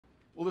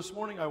Well, this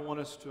morning I want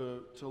us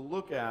to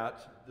look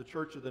at the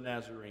Church of the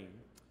Nazarene.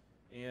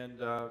 And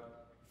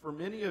for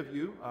many of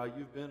you,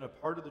 you've been a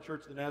part of the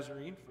Church of the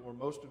Nazarene for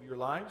most of your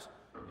lives,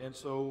 and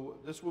so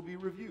this will be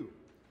review.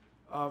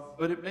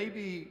 But it may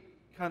be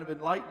kind of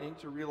enlightening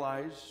to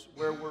realize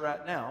where we're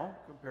at now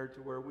compared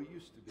to where we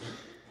used to be.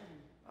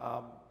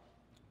 I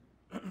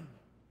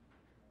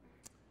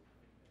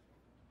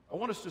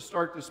want us to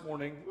start this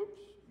morning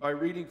by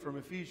reading from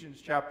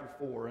Ephesians chapter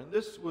 4. And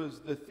this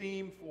was the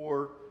theme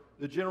for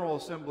the General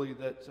Assembly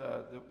that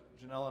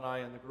Janelle and I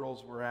and the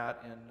girls were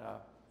at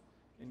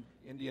in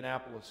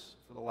Indianapolis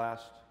for the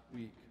last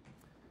week.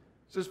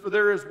 It says, "For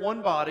there is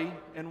one body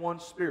and one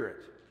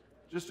Spirit,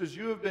 just as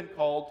you have been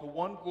called to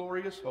one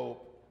glorious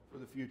hope for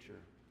the future.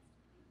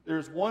 There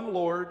is one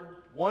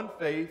Lord, one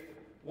faith,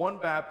 one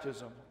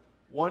baptism,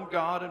 one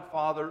God and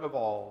Father of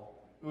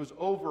all, who is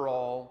over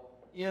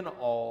all, in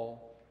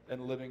all,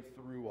 and living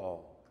through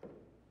all."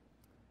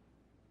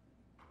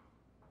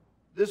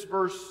 This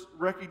verse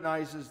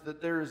recognizes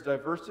that there is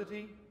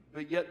diversity,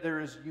 but yet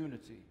there is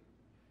unity.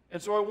 And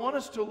so I want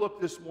us to look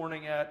this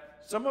morning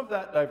at some of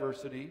that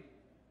diversity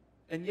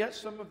and yet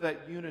some of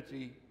that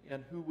unity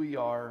in who we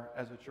are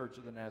as a Church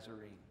of the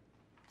Nazarene.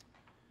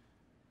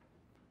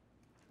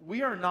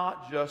 We are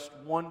not just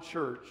one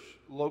church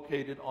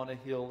located on a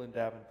hill in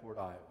Davenport,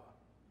 Iowa.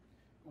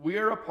 We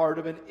are a part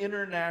of an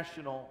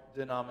international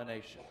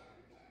denomination.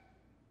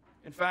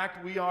 In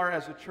fact, we are,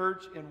 as a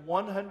church, in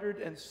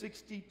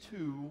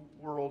 162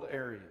 world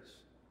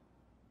areas.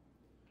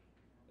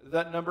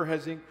 That number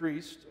has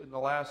increased in the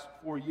last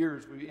 4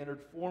 years. We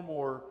entered 4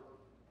 more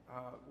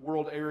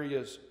world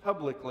areas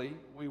publicly.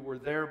 We were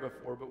there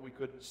before, but we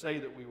couldn't say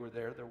that we were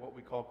there. They're what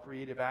we call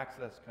creative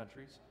access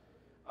countries.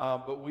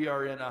 But we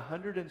are in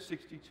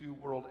 162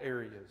 world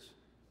areas.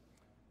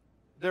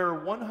 There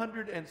are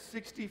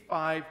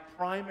 165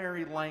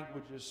 primary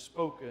languages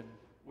spoken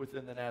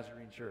within the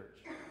Nazarene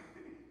Church.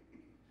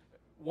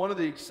 One of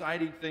the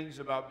exciting things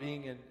about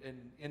being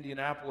in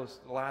Indianapolis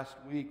the last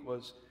week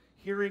was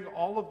hearing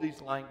all of these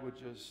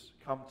languages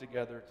come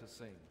together to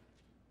sing.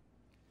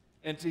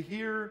 And to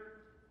hear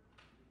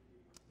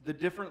the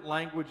different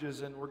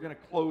languages, and we're going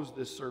to close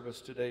this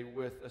service today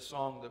with a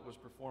song that was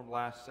performed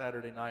last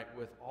Saturday night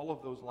with all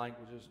of those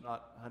languages,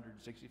 not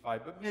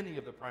 165, but many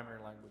of the primary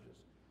languages.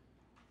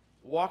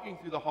 Walking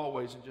through the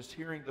hallways and just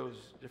hearing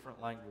those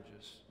different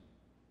languages.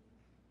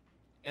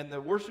 And the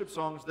worship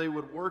songs, they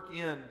would work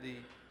in the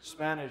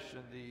Spanish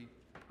and the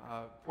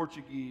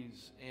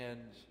Portuguese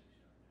and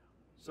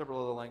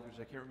several other languages.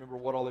 I can't remember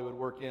what all they would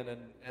work in,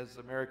 and as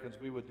Americans,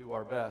 we would do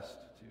our best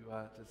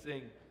to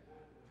sing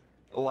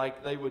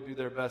like they would do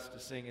their best to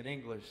sing in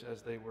English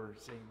as they were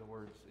singing the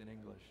words in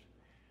English.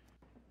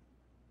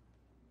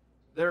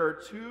 There are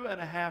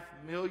 2.5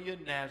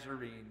 million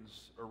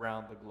Nazarenes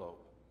around the globe.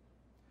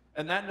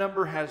 And that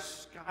number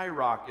has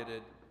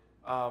skyrocketed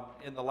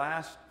in the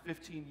last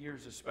 15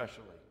 years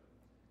especially,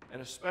 and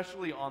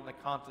especially on the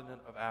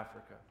continent of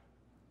Africa.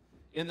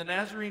 In the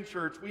Nazarene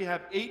Church, we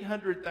have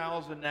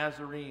 800,000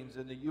 Nazarenes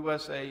in the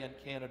USA and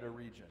Canada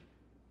region.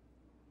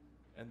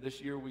 And this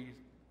year we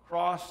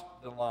crossed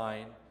the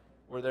line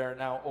where there are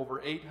now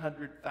over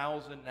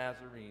 800,000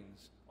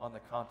 Nazarenes on the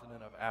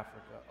continent of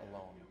Africa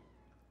alone.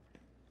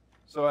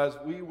 So as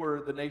we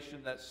were the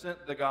nation that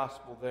sent the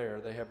gospel there,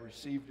 they have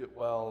received it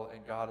well,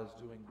 and God is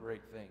doing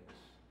great things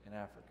in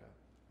Africa.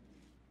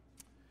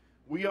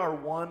 We are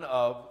one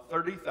of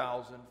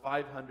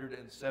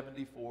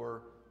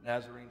 30,574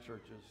 Nazarene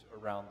churches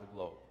around the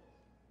globe.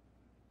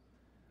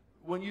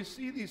 When you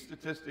see these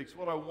statistics,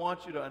 what I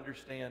want you to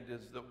understand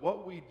is that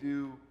what we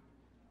do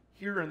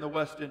here in the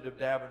west end of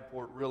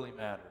Davenport really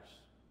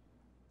matters.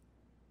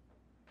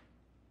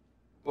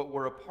 But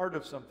we're a part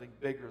of something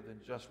bigger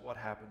than just what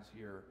happens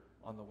here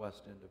on the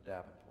west end of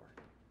Davenport.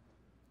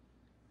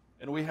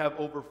 And we have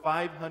over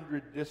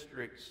 500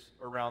 districts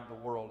around the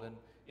world. And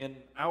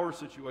in our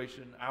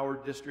situation, our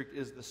district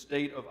is the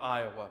state of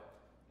Iowa.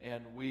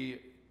 And the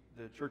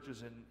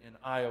churches in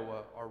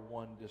Iowa, are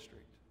one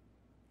district.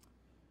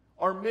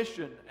 Our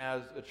mission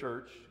as a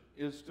church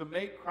is to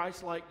make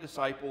Christ-like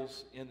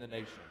disciples in the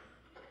nation.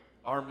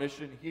 Our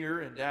mission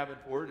here in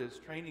Davenport is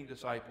training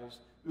disciples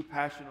who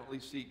passionately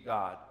seek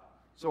God.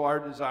 So our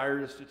desire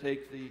is to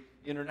take the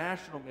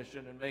international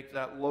mission and make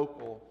that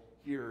local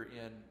here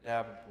in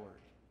Davenport.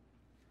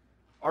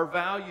 Our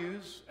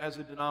values as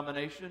a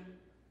denomination,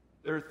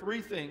 there are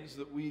 3 things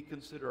that we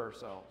consider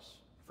ourselves.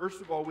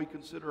 First of all, we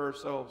consider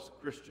ourselves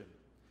Christian.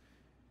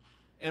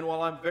 And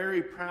while I'm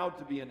very proud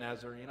to be a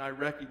Nazarene, I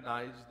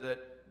recognize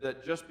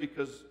that just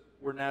because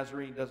we're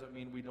Nazarene doesn't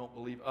mean we don't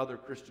believe other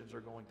Christians are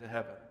going to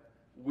heaven.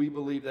 We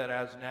believe that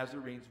as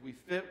Nazarenes, we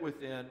fit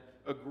within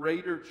a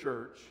greater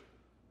church,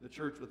 the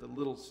church with a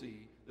little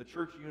c, the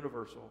church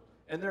universal.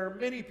 And there are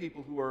many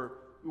people who are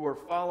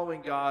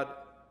following God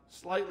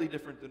slightly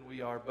different than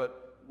we are,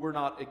 but we're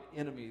not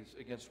enemies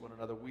against one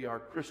another. We are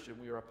Christian.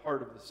 We are a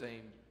part of the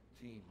same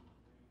team.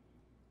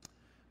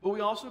 But we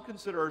also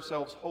consider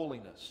ourselves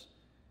holiness.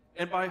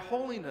 And by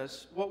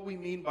holiness, what we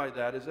mean by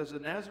that is, as a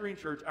Nazarene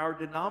church, our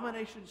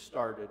denomination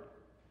started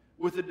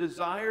with a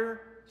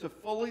desire to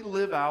fully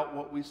live out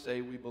what we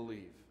say we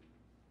believe.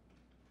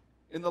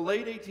 In the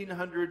late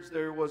 1800s,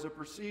 there was a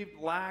perceived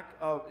lack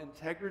of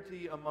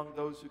integrity among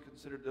those who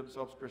considered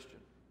themselves Christian.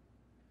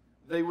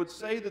 They would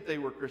say that they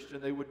were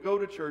Christian, they would go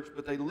to church,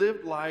 but they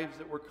lived lives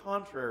that were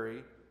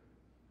contrary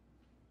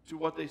to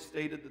what they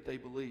stated that they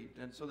believed.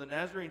 And so the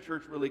Nazarene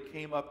Church really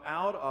came up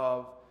out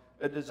of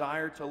a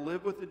desire to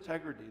live with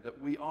integrity,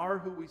 that we are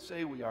who we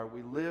say we are.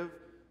 We live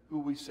who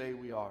we say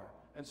we are.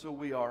 And so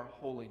we are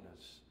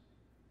holiness.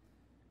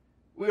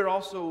 We are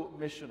also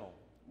missional,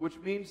 which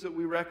means that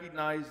we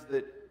recognize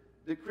that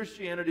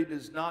Christianity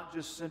does not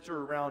just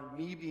center around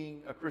me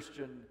being a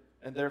Christian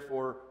and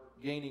therefore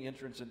gaining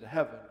entrance into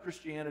heaven.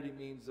 Christianity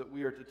means that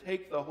we are to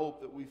take the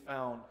hope that we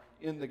found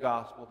in the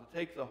gospel, to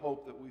take the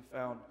hope that we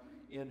found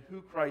in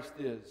who Christ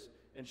is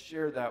and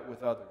share that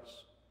with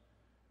others.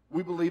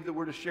 We believe that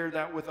we're to share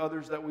that with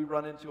others that we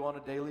run into on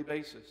a daily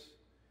basis.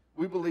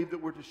 We believe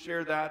that we're to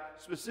share that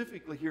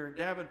specifically here in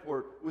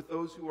Davenport with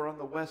those who are on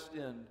the west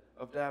end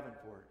of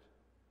Davenport.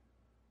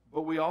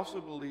 But we also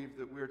believe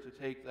that we're to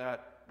take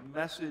that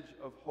message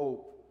of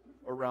hope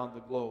around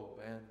the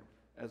globe. And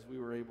as we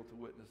were able to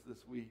witness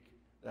this week,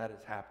 that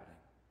is happening.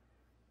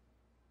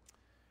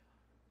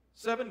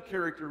 7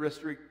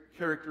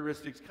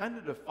 characteristics kind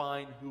of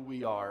define who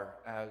we are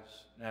as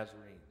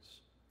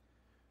Nazarenes.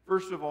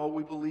 First of all,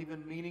 we believe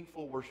in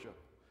meaningful worship.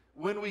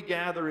 When we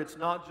gather, it's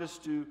not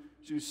just to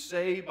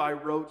say by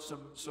rote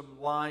some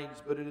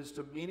lines, but it is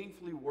to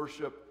meaningfully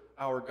worship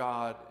our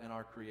God and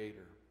our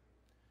Creator.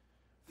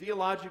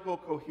 Theological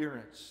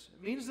coherence.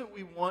 It means that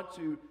we want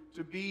to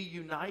be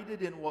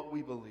united in what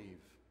we believe.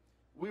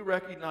 We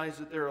recognize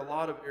that there are a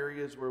lot of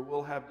areas where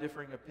we'll have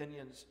differing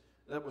opinions.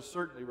 That was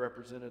certainly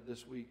represented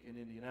this week in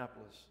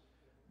Indianapolis.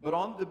 But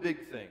on the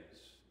big things,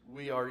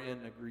 we are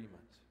in agreement.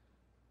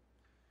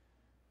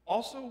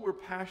 Also, we're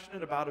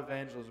passionate about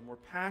evangelism. We're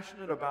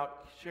passionate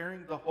about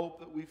sharing the hope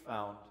that we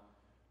found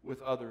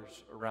with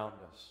others around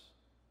us.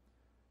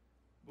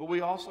 But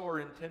we also are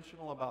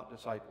intentional about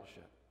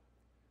discipleship.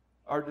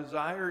 Our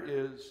desire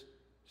is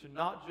to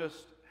not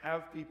just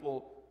have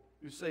people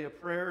who say a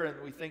prayer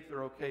and we think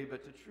they're okay,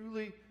 but to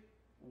truly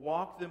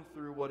walk them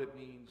through what it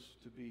means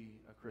to be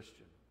a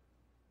Christian.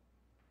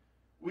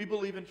 We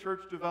believe in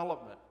church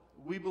development.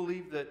 We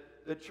believe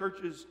that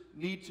churches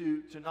need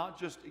to not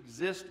just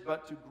exist,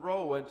 but to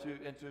grow and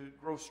to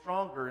grow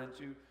stronger and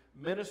to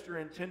minister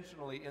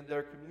intentionally in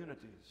their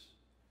communities.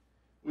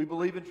 We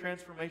believe in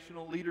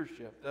transformational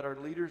leadership, that our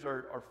leaders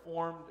are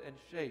formed and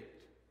shaped.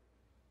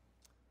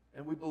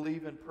 And we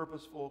believe in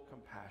purposeful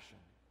compassion,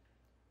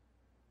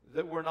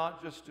 that we're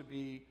not just to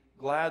be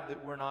glad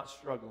that we're not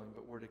struggling,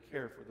 but we're to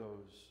care for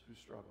those who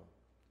struggle.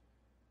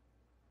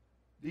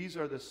 These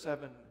are the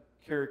 7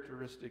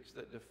 characteristics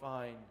that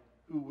define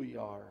who we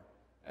are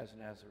as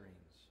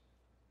Nazarenes.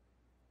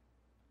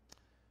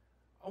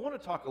 I want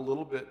to talk a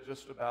little bit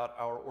just about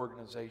our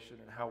organization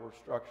and how we're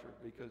structured,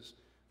 because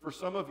for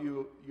some of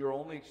you, your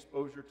only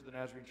exposure to the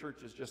Nazarene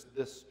Church is just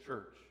this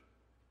church.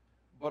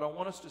 But I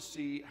want us to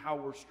see how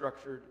we're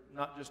structured,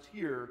 not just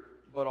here,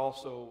 but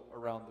also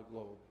around the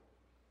globe.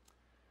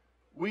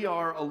 We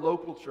are a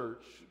local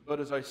church,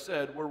 but as I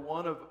said, we're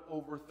one of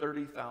over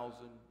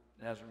 30,000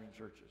 Nazarene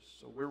churches.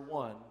 So we're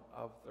one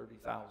of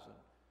 30,000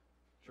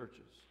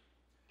 churches.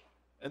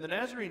 And the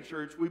Nazarene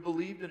Church, we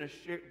believe in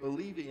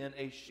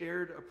a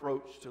shared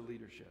approach to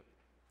leadership.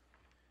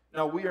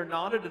 Now, we are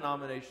not a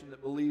denomination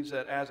that believes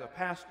that as a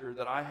pastor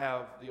that I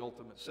have the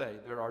ultimate say.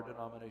 There are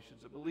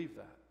denominations that believe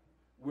that.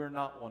 We're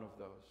not one of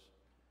those.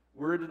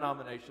 We're a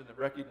denomination that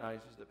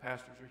recognizes that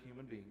pastors are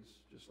human beings,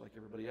 just like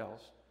everybody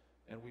else,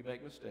 and we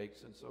make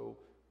mistakes, and so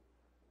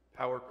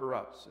power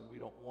corrupts, and we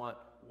don't want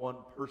one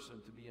person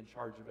to be in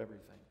charge of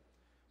everything.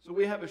 So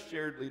we have a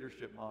shared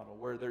leadership model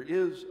where there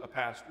is a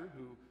pastor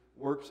who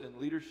works in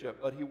leadership,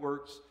 but he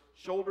works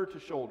shoulder to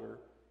shoulder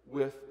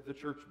with the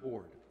church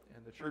board.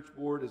 And the church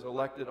board is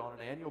elected on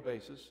an annual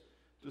basis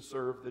to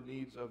serve the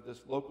needs of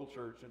this local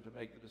church and to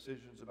make the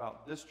decisions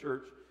about this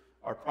church,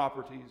 our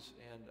properties,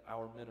 and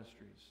our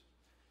ministries.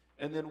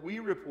 And then we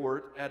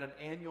report at an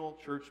annual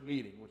church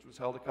meeting, which was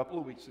held a couple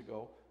of weeks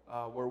ago,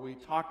 where we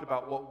talked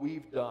about what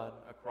we've done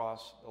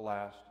across the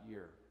last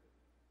year.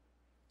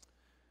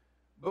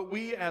 But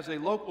we, as a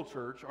local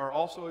church, are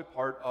also a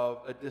part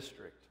of a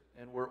district,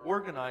 and we're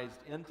organized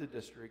into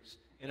districts.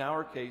 In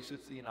our case,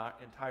 it's the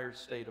entire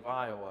state of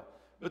Iowa.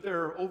 But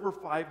there are over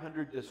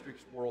 500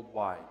 districts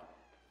worldwide.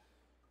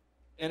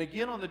 And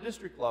again, on the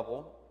district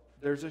level,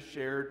 there's a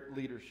shared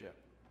leadership.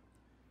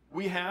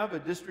 We have a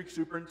district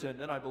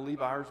superintendent. I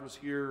believe ours was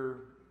here,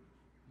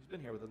 he's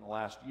been here within the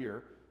last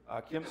year.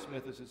 Kim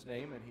Smith is his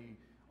name, and he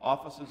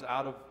offices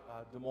out of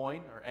Des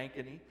Moines or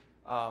Ankeny.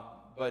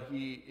 But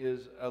he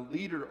is a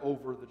leader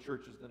over the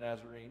Churches of the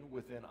Nazarene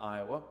within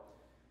Iowa.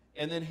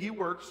 And then he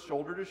works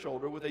shoulder to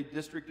shoulder with a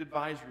district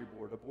advisory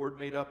board, a board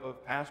made up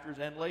of pastors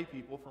and lay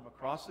people from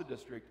across the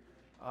district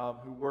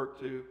who work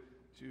to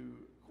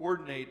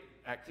coordinate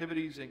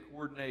activities and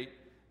coordinate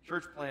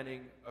church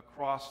planting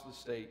across the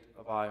state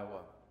of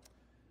Iowa.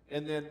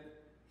 And then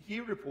he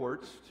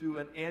reports to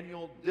an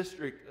annual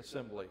district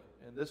assembly.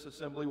 And this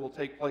assembly will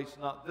take place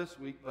not this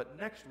week, but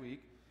next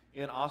week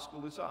in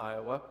Oskaloosa,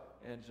 Iowa.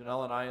 And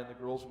Janelle and I and the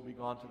girls will be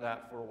gone to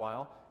that for a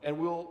while. And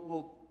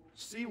we'll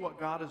see what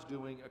God is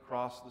doing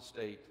across the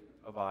state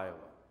of Iowa.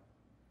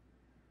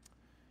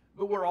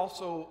 But we're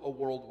also a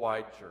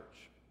worldwide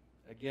church.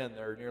 Again,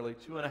 there are nearly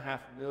 2.5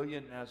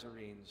 million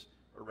Nazarenes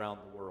around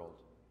the world.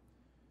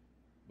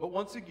 But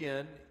once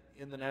again,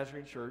 in the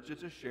Nazarene Church,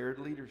 it's a shared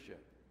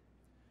leadership.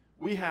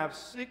 We have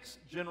 6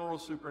 general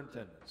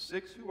superintendents,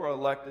 6 who are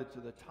elected to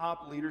the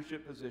top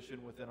leadership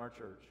position within our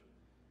church.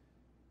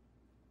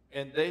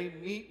 And they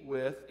meet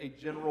with a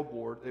general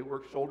board. They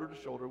work shoulder to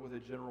shoulder with a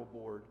general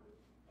board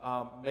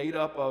made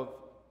up of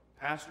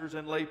pastors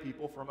and lay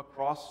people from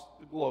across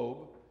the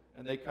globe.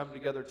 And they come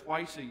together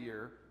twice a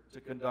year to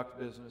conduct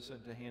business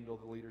and to handle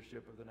the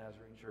leadership of the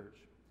Nazarene Church.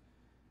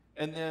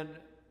 And then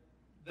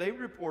they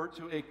report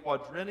to a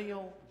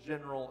quadrennial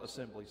General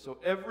Assembly. So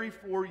every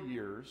 4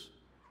 years,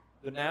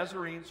 the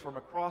Nazarenes from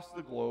across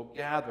the globe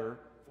gather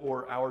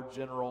for our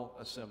General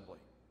Assembly.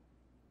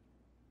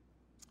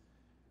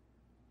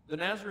 The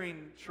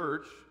Nazarene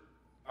Church,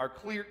 our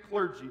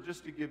clergy,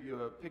 just to give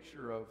you a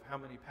picture of how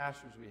many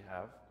pastors we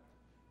have,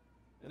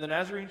 in the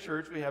Nazarene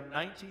Church, we have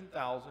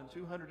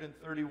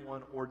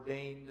 19,231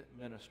 ordained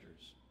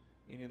ministers,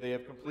 meaning they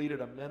have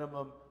completed a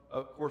minimum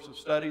course of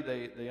study,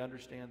 they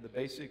understand the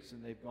basics,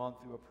 and they've gone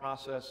through a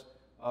process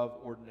of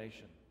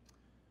ordination.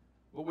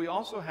 But we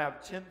also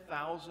have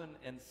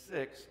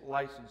 10,006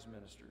 licensed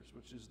ministers,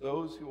 which is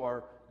those who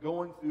are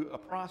going through a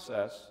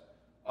process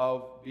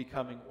of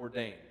becoming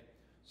ordained.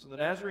 So the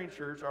Nazarene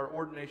Church, our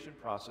ordination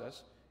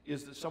process,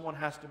 is that someone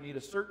has to meet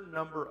a certain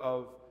number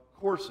of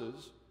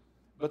courses,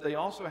 but they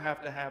also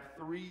have to have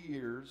 3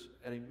 years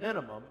at a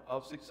minimum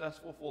of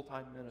successful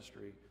full-time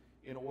ministry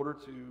in order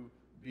to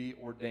be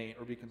ordained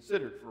or be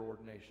considered for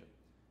ordination.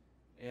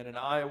 And in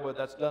Iowa,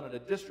 that's done at a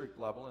district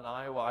level. In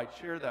Iowa, I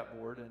chair that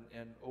board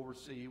and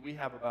oversee. We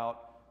have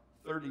about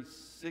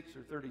 36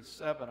 or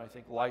 37, I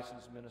think,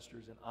 licensed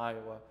ministers in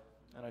Iowa,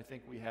 and I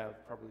think we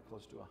have probably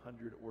close to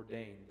 100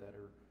 ordained that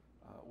are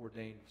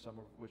ordained, some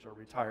of which are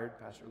retired.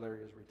 Pastor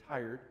Larry is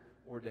retired,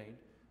 ordained,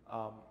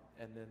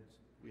 and then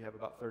we have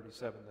about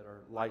 37 that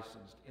are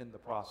licensed in the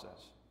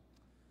process.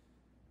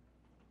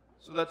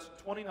 So that's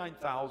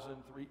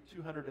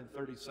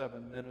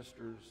 29,237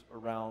 ministers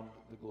around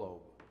the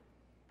globe.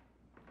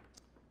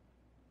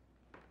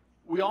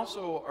 We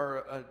also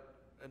are a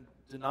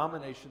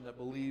denomination that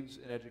believes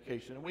in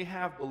education, and we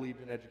have believed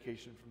in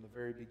education from the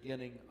very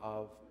beginning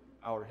of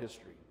our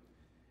history.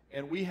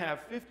 And we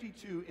have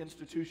 52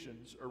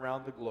 institutions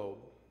around the globe,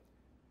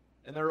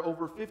 and there are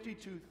over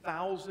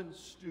 52,000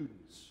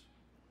 students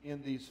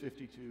in these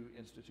 52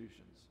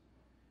 institutions.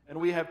 And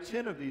we have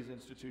 10 of these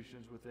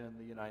institutions within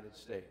the United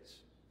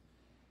States.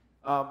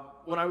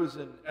 When I was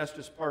in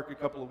Estes Park a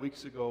couple of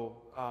weeks ago,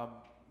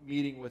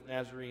 meeting with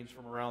Nazarenes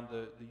from around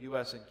the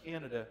U.S. and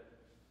Canada,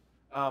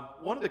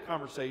 one of the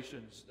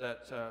conversations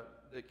that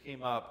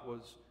came up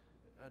was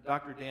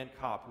Dr. Dan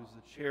Kopp, who's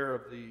the chair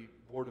of the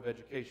Board of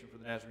Education for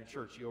the Nazarene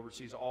Church. He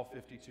oversees all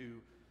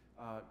 52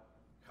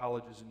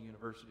 colleges and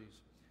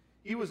universities.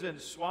 He was in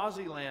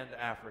Swaziland,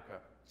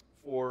 Africa,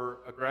 for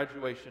a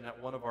graduation at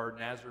one of our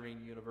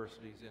Nazarene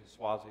universities in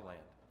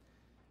Swaziland.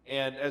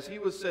 And as he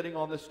was sitting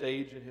on the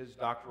stage in his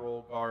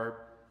doctoral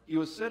garb, he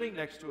was sitting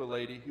next to a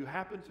lady who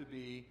happened to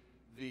be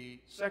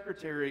the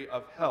Secretary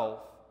of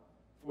Health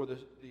for the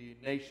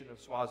nation of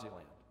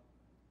Swaziland.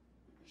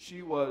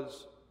 She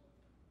was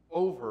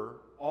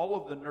over all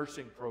of the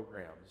nursing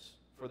programs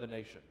for the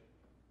nation.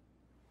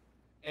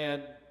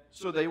 And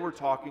so they were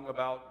talking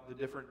about the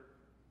different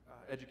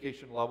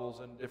education levels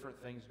and different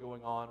things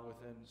going on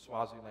within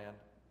Swaziland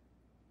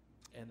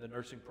and the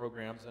nursing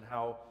programs and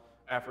how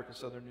Africa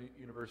Southern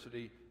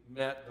University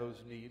met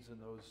those needs and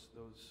those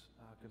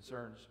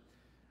concerns.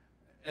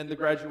 And the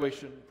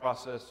graduation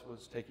process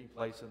was taking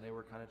place, and they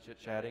were kind of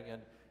chit-chatting.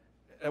 And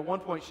at one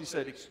point she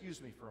said,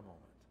 "Excuse me for a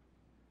moment."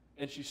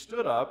 And she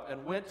stood up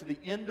and went to the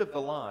end of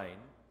the line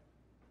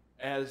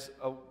as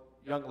a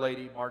young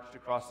lady marched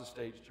across the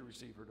stage to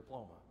receive her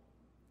diploma.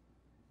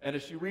 And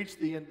as she reached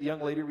the end, the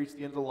young lady reached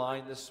the end of the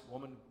line, this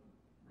woman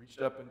reached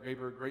up and gave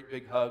her a great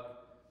big hug.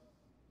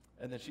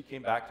 And then she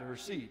came back to her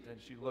seat,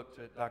 and she looked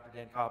at Dr.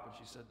 Dan Kopp, and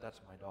she said, "That's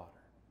my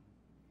daughter."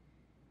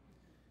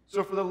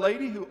 So for the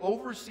lady who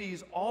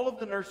oversees all of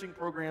the nursing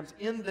programs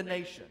in the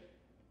nation,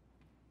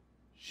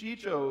 she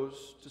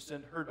chose to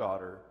send her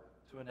daughter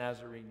to a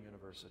Nazarene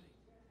university.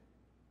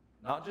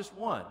 Not just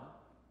one.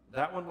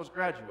 That one was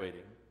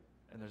graduating,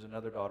 and there's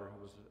another daughter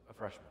who was a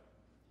freshman.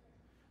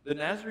 The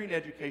Nazarene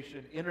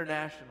education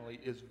internationally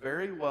is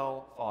very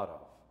well thought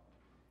of.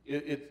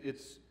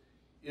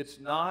 It's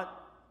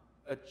not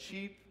a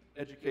cheap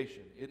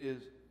education. It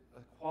is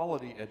a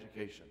quality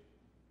education.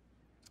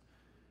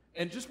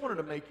 And just wanted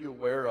to make you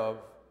aware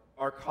of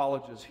our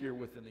colleges here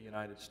within the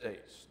United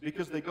States,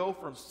 because they go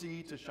from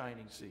sea to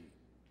shining sea.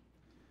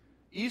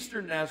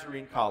 Eastern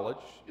Nazarene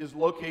College is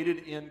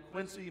located in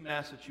Quincy,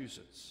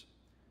 Massachusetts.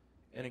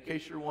 And in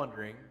case you're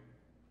wondering,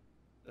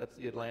 That's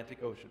the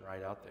Atlantic Ocean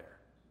right out there.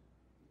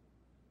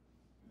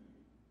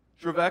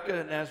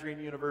 Trevecca Nazarene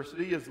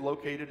University is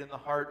located in the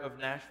heart of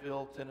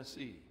Nashville,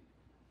 Tennessee.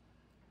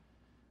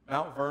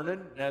 Mount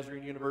Vernon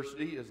Nazarene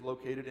University is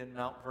located in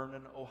Mount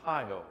Vernon,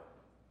 Ohio.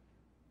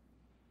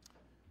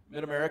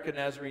 Mid-America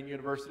Nazarene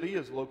University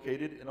is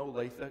located in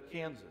Olathe,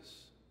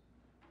 Kansas.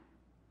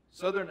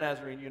 Southern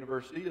Nazarene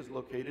University is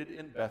located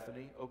in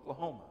Bethany,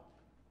 Oklahoma.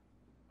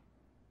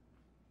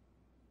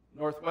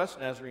 Northwest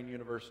Nazarene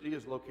University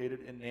is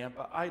located in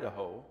Nampa,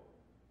 Idaho.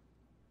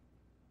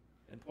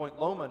 And Point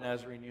Loma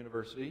Nazarene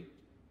University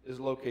is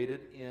located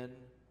in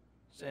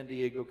San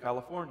Diego,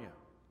 California.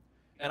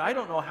 And I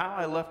don't know how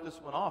I left this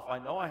one off. I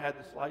know I had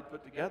the slide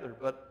put together,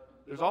 but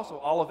there's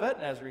also Olivet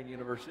Nazarene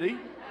University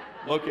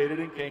located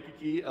in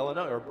Kankakee,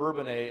 Illinois, or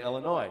Bourbonnais,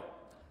 Illinois.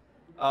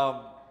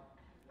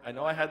 I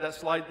know I had that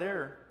slide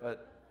there,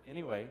 but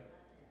anyway,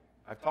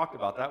 I've talked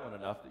about that one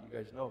enough that you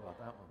guys know about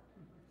that one.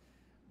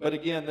 But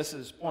again, this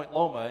is Point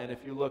Loma, and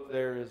if you look,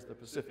 there is the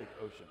Pacific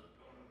Ocean.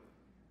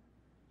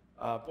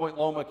 Point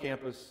Loma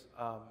campus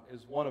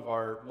is one of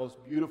our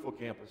most beautiful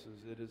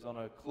campuses. It is on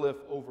a cliff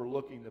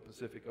overlooking the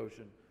Pacific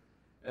Ocean,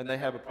 and they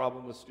have a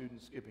problem with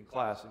students skipping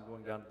class and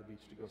going down to the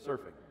beach to go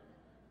surfing.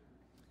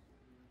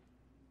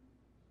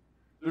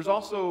 There's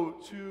also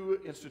two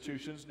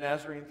institutions,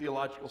 Nazarene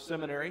Theological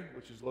Seminary,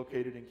 which is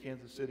located in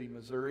Kansas City,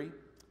 Missouri,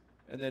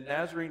 and then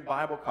Nazarene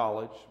Bible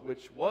College,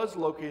 which was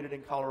located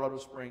in Colorado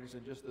Springs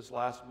and just this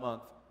last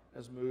month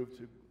has moved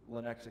to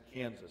Lenexa,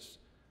 Kansas.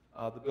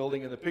 The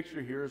building in the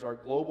picture here is our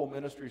Global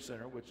Ministry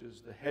Center, which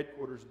is the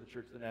headquarters of the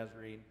Church of the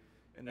Nazarene,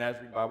 and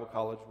Nazarene Bible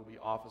College will be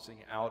officing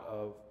out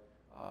of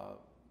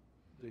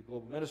the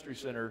Global Ministry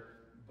Center,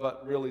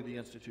 but really the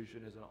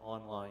institution is an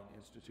online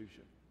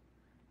institution.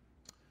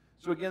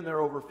 So again, there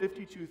are over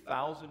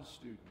 52,000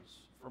 students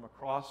from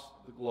across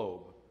the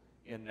globe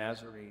in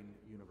Nazarene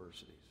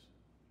universities.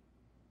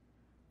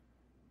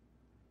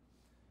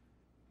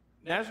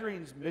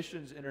 Nazarene's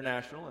Missions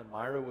International, and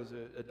Myra was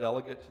a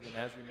delegate to the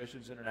Nazarene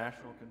Missions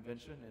International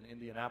Convention in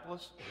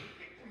Indianapolis,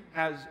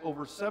 has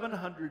over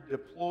 700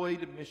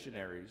 deployed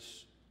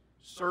missionaries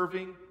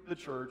serving the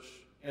church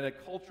in a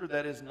culture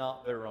that is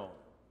not their own.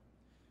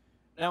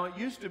 Now, it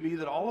used to be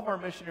that all of our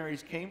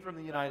missionaries came from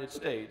the United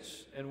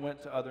States and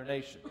went to other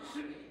nations.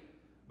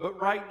 But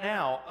right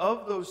now,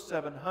 of those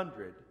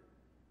 700,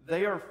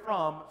 they are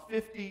from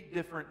 50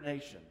 different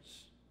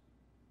nations.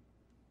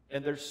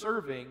 And they're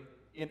serving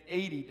in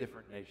 80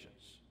 different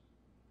nations.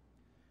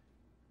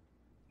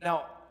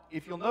 Now,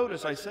 if you'll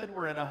notice, I said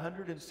we're in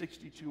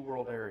 162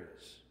 world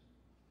areas.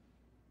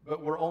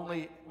 But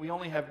we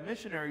only have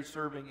missionaries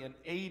serving in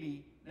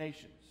 80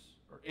 nations,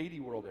 or 80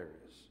 world areas.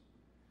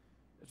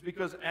 It's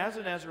because as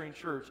a Nazarene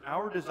church,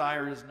 our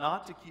desire is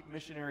not to keep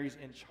missionaries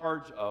in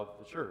charge of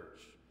the church.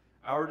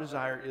 Our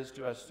desire is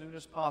to, as soon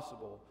as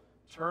possible,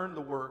 turn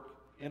the work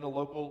in a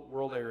local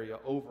world area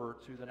over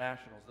to the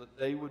nationals, that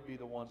they would be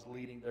the ones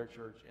leading their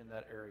church in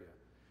that area.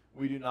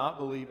 We do not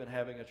believe in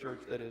having a church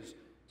that is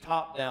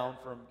top down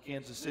from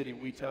Kansas City.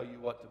 We tell you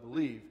what to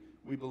believe.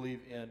 We believe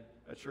in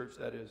a church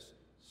that is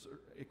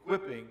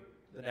equipping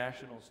the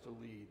nationals to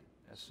lead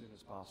as soon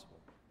as possible.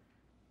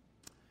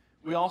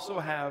 We also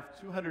have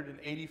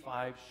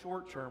 285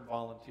 short-term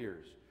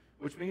volunteers,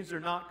 which means they're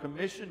not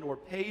commissioned or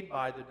paid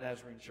by the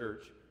Nazarene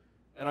Church.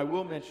 And I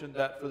will mention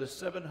that for the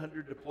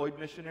 700 deployed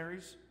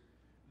missionaries,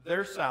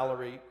 their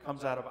salary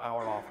comes out of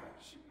our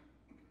offerings.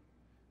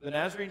 The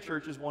Nazarene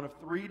Church is one of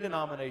 3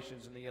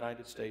 denominations in the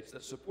United States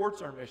that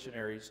supports our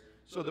missionaries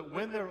so that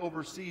when they're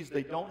overseas,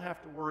 they don't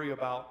have to worry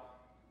about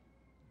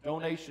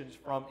donations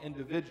from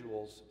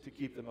individuals to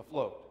keep them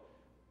afloat.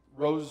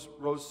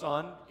 Rose's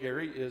son,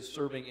 Gary, is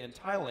serving in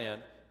Thailand,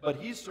 but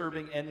he's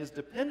serving and is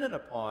dependent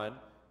upon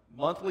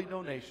monthly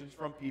donations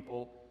from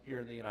people here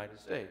in the United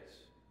States.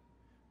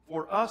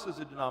 For us as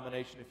a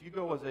denomination, if you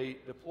go as a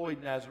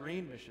deployed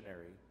Nazarene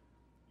missionary,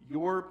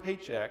 your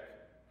paycheck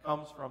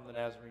comes from the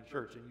Nazarene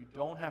Church, and you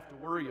don't have to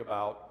worry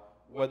about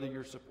whether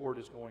your support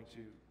is going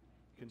to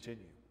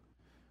continue.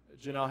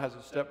 Janelle has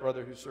a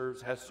stepbrother who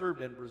has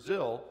served in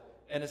Brazil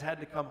and has had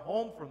to come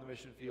home from the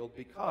mission field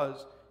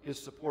because his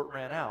support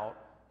ran out,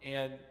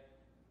 and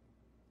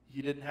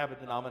he didn't have a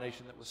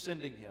denomination that was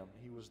sending him.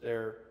 He was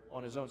there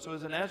on his own. So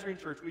as a Nazarene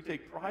church, we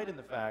take pride in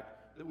the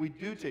fact that we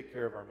do take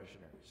care of our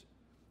missionaries.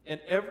 And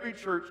every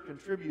church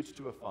contributes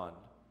to a fund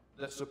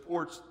that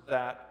supports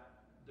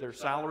their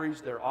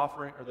salaries, their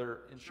offering, or their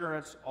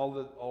insurance,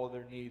 all of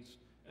their needs,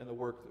 and the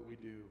work that we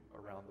do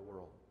around the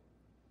world.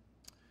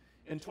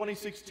 In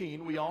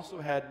 2016, we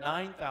also had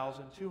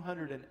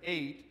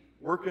 9,208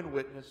 work and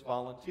witness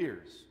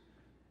volunteers.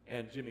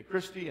 And Jimmy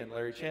Christie and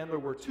Larry Chandler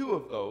were 2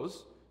 of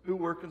those who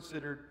were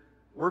considered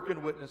work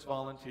and witness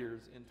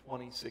volunteers in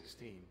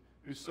 2016,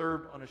 who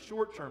served on a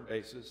short-term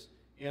basis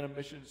in a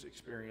missions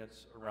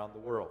experience around the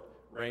world.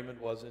 Raymond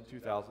was in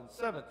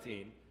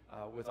 2017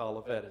 with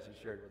Olivet, as he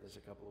shared with us a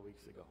couple of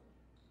weeks ago.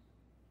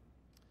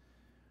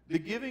 The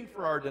giving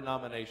for our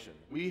denomination.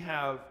 We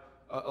have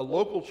a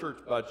local church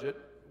budget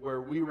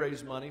where we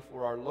raise money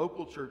for our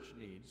local church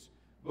needs,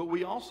 but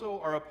we also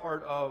are a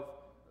part of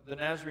the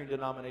Nazarene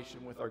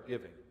denomination with our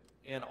giving.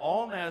 And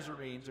all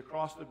Nazarenes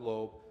across the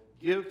globe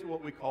give to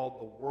what we call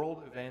the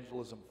World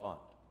Evangelism Fund.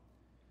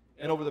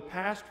 And over the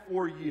past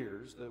 4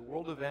 years, the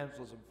World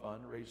Evangelism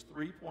Fund raised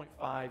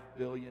 $3.5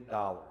 billion.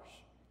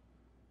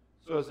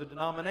 So as a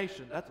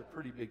denomination, that's a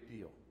pretty big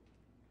deal.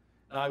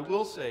 Now, I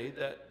will say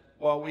that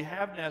while we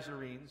have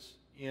Nazarenes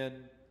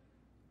in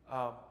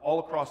all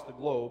across the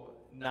globe,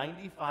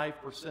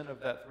 95% of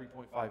that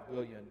 $3.5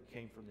 billion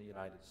came from the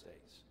United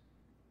States.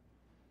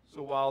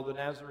 So while the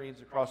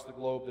Nazarenes across the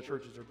globe, the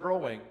churches are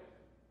growing,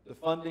 the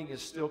funding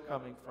is still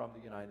coming from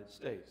the United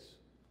States.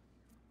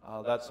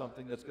 That's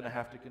something that's going to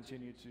have to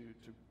continue to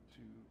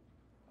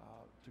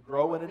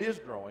grow, and it is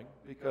growing,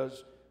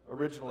 because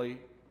originally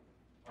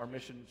our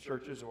mission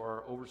churches or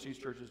our overseas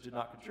churches did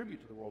not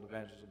contribute to the World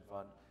Evangelism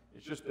Fund.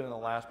 It's just been in the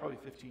last probably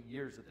 15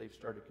 years that they've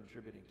started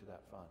contributing to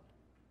that fund.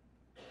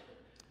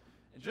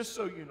 And just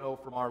so you know,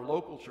 from our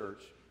local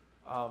church,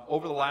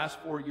 over the last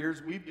 4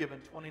 years, we've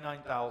given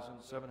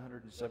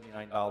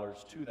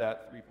 $29,779 to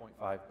that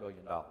 $3.5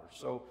 billion.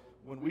 So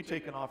when we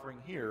take an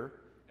offering here,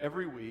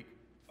 every week,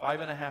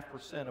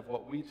 5.5% of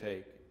what we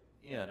take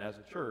in as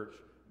a church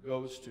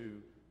goes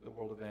to the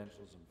World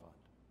Evangelism Fund.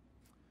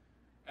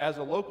 As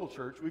a local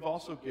church, we've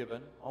also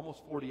given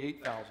almost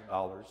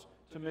 $48,000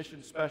 to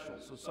Mission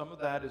Specials. So some of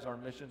that is our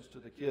missions to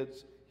the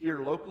kids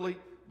here locally,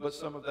 but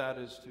some of that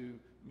is to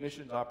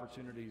missions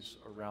opportunities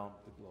around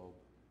the globe.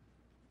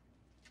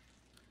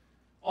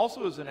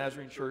 Also, as a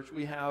Nazarene church,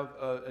 we have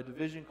a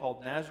division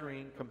called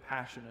Nazarene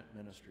Compassionate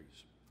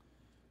Ministries.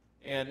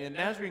 And in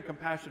Nazarene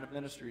Compassionate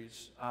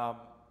Ministries,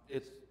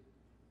 it's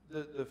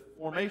the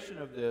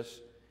formation of this.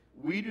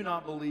 We do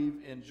not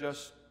believe in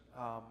just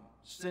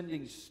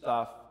sending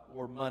stuff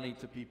or money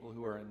to people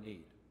who are in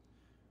need.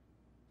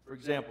 For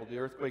example, the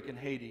earthquake in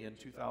Haiti in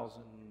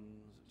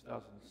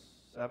 2007,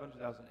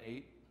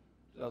 2008,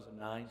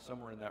 2009,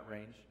 somewhere in that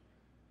range.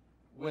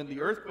 When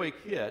the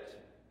earthquake hit,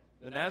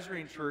 the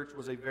Nazarene Church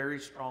was a very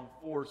strong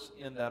force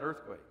in that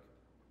earthquake,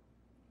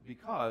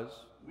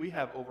 because we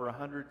have over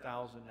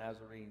 100,000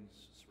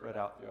 Nazarenes spread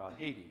out throughout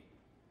Haiti.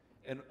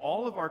 And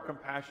all of our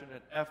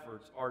compassionate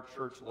efforts are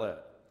church-led.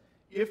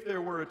 If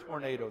there were a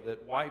tornado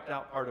that wiped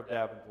out part of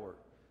Davenport,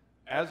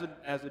 as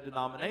a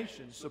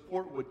denomination,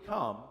 support would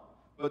come,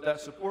 but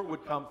that support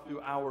would come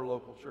through our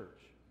local church.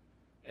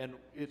 And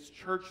it's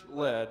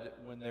church-led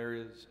when there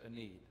is a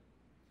need.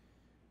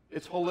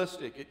 It's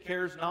holistic. It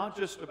cares not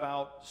just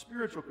about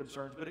spiritual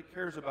concerns, but it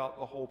cares about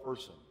the whole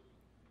person.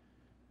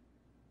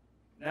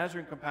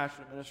 Nazarene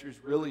Compassionate Ministries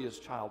really is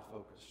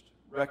child-focused,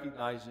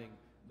 recognizing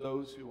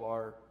those who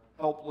are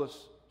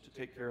helpless to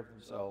take care of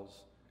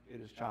themselves. It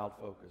is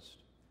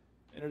child-focused.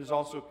 And it is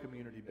also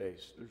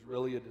community-based. There's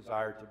really a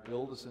desire to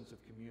build a sense of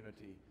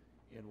community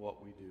in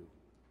what we do.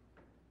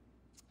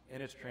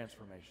 And it's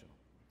transformational.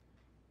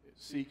 It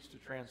seeks to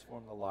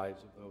transform the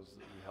lives of those that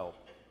we help.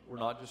 We're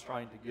not just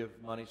trying to give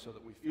money so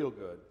that we feel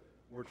good.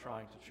 We're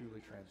trying to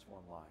truly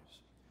transform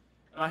lives.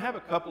 And I have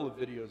a couple of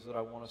videos that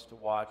I want us to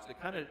watch that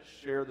kind of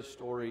share the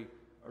story,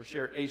 or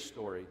share a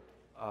story,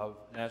 of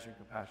Nazarene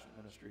Compassionate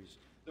Ministries.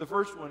 The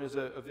first one is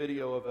a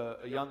video of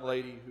a young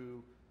lady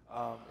who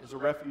is a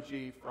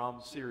refugee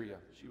from Syria.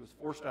 She was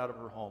forced out of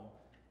her home.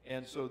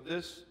 And so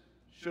this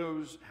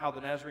shows how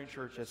the Nazarene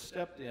Church has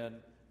stepped in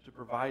to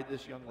provide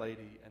this young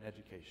lady an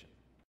education.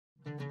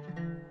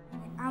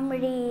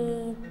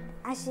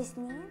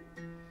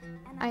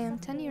 I am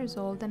 10 years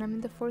old and I'm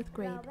in the 4th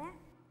grade.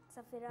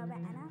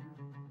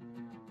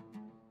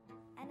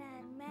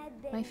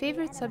 My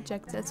favorite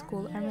subjects at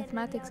school are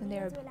mathematics and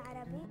Arabic.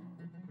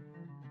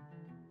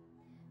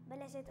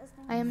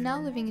 I am now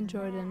living in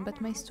Jordan,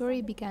 but my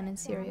story began in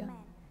Syria.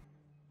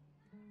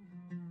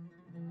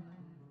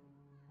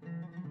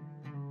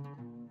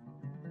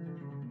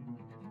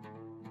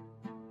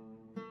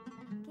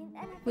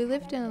 We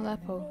lived in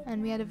Aleppo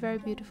and we had a very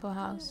beautiful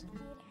house.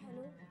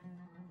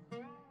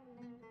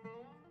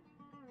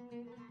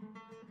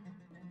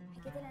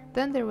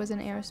 Then there was an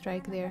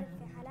airstrike there.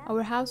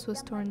 Our house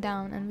was torn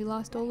down and we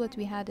lost all that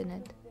we had in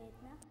it.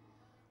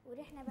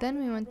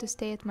 Then we went to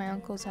stay at my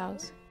uncle's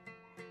house.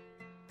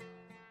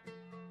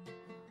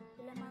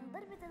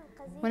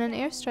 When an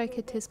airstrike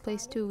hit his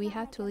place too, we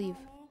had to leave.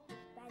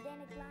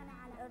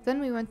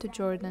 Then we went to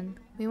Jordan.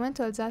 We went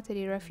to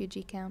Al-Zatari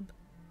refugee camp.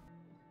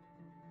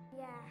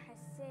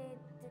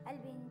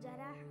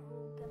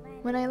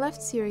 When I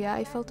left Syria,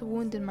 I felt a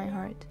wound in my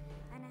heart.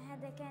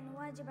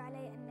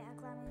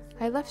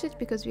 I left it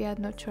because we had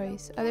no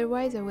choice,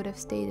 otherwise I would have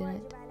stayed in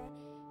it.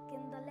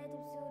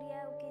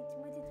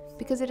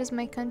 Because it is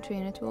my country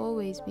and it will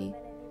always be.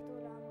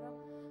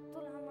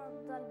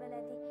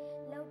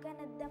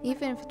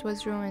 Even if it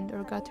was ruined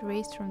or got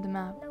erased from the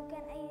map.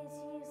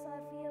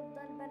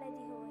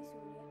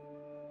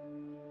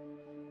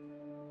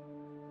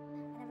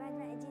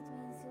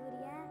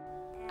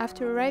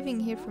 After arriving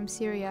here from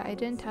Syria, I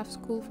didn't have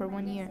school for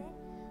 1 year.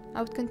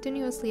 I would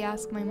continuously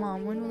ask my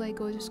mom, when will I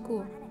go to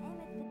school?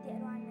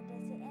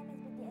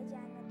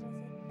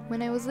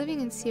 When I was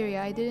living in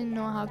Syria, I didn't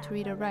know how to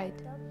read or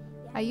write.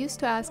 I used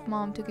to ask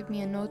Mom to give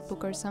me a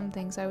notebook or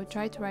something so I would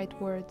try to write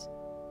words.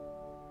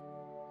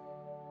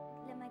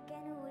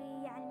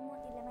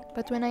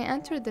 But when I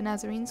entered the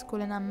Nazarene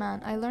school in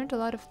Amman, I learned a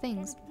lot of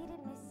things.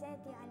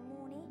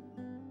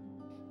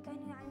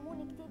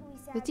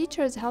 The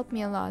teachers helped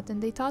me a lot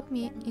and they taught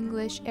me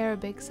English,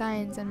 Arabic,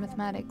 science, and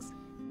mathematics.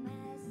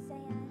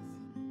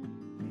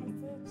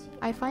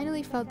 I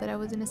finally felt that I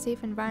was in a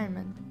safe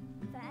environment.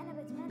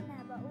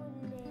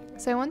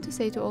 So I want to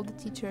say to all the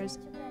teachers,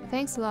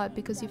 thanks a lot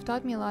because you've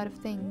taught me a lot of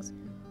things.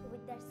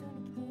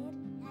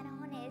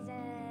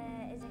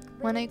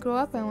 When I grow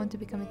up, I want to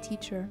become a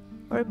teacher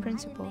or a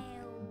principal.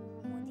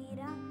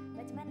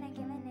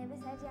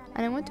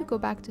 And I want to go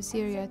back to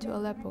Syria, to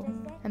Aleppo,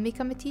 and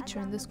become a teacher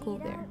in the school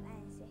there.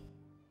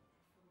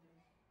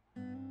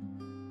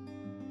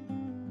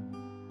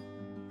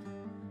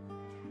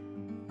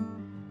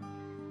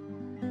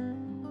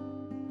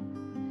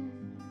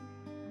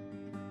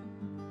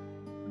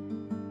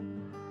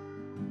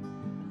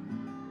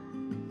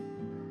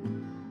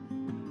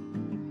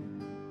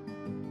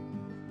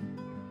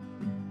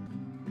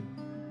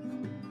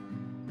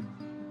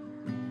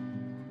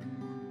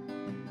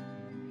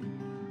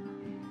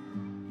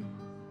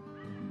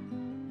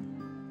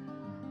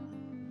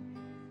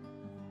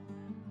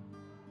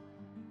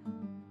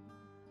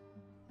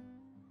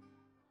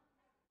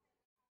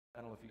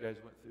 I don't know if you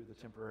guys went through the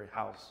temporary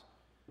house.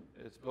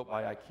 It's built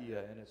by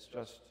IKEA, and it's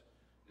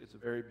a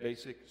very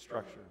basic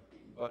structure,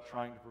 but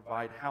trying to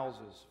provide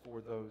houses for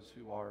those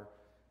who are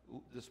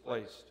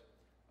displaced,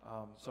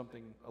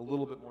 something a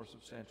little bit more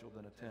substantial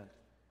than a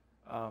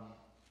tent.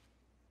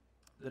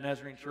 The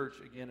Nazarene Church,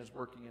 again, is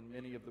working in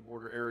many of the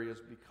border areas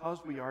because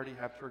we already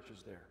have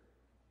churches there.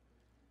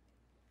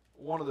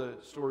 One of the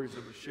stories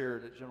that was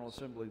shared at General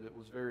Assembly that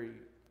was very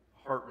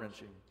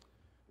heart-wrenching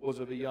was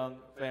of a young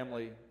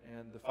family,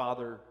 and the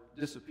father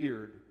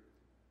disappeared,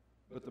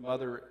 but the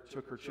mother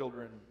took her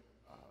children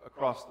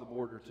across the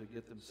border to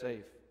get them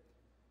safe.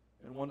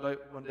 And one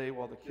day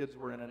while the kids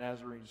were in a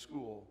Nazarene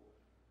school,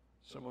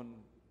 one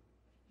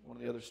of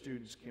the other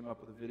students came up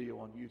with a video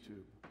on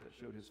YouTube that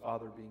showed his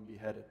father being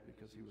beheaded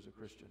because he was a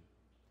Christian.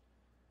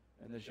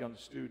 And this young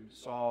student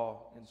saw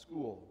in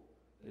school,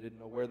 they didn't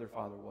know where their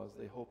father was.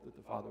 They hoped that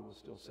the father was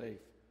still safe.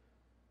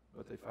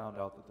 But they found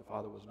out that the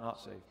father was not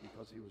safe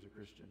because he was a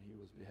Christian. He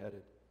was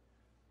beheaded.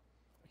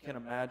 I can't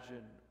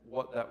imagine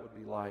what that would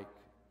be like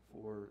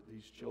for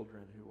these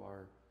children who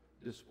are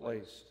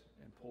displaced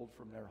and pulled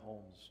from their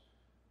homes.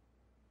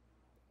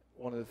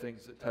 One of the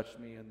things that touched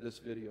me in this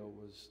video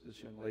was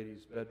this young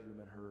lady's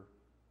bedroom in her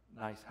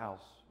nice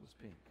house was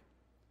pink.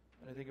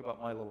 And I think about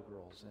my little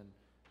girls, and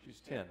she's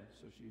 10,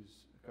 so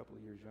she's a couple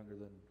of years younger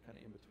than kind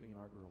of in between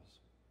our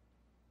girls.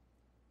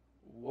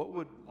 What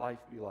would life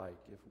be like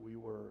if we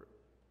were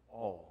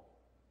all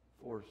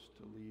forced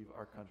to leave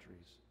our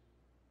countries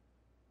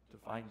to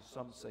find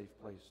some safe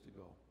place to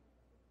go?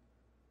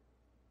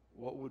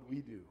 What would we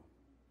do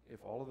if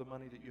all of the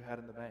money that you had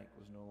in the bank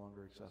was no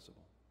longer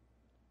accessible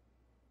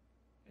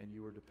and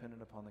you were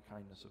dependent upon the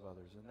kindness of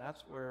others? And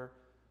that's where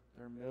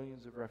there are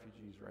millions of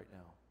refugees right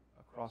now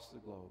across the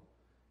globe,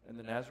 and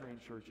the Nazarene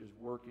Church is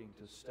working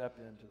to step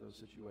into those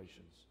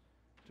situations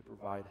to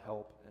provide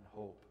help and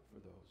hope for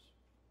those.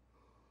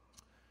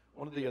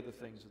 One of the other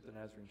things that the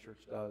Nazarene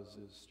Church does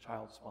is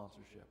child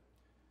sponsorship.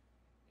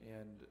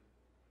 And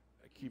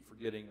I keep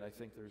forgetting, I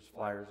think there's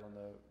flyers on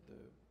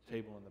the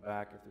table in the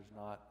back. If there's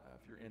not,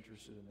 if you're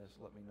interested in this,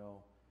 let me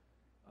know.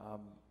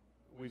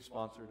 We've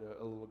sponsored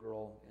a little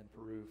girl in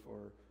Peru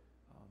for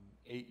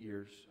 8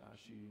 years.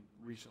 She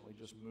recently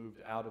just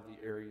moved out of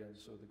the area, and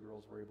so the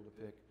girls were able to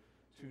pick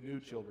 2 new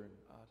children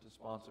to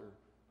sponsor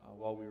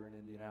while we were in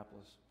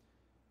Indianapolis.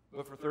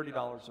 But for $30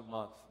 a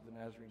month, the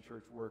Nazarene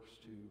Church works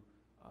to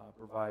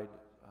provide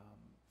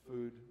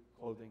food,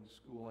 clothing,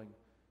 schooling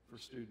for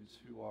students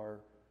who are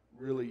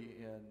really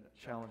in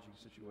challenging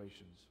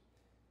situations.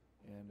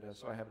 And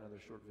so I have another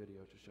short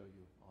video to show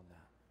you on that.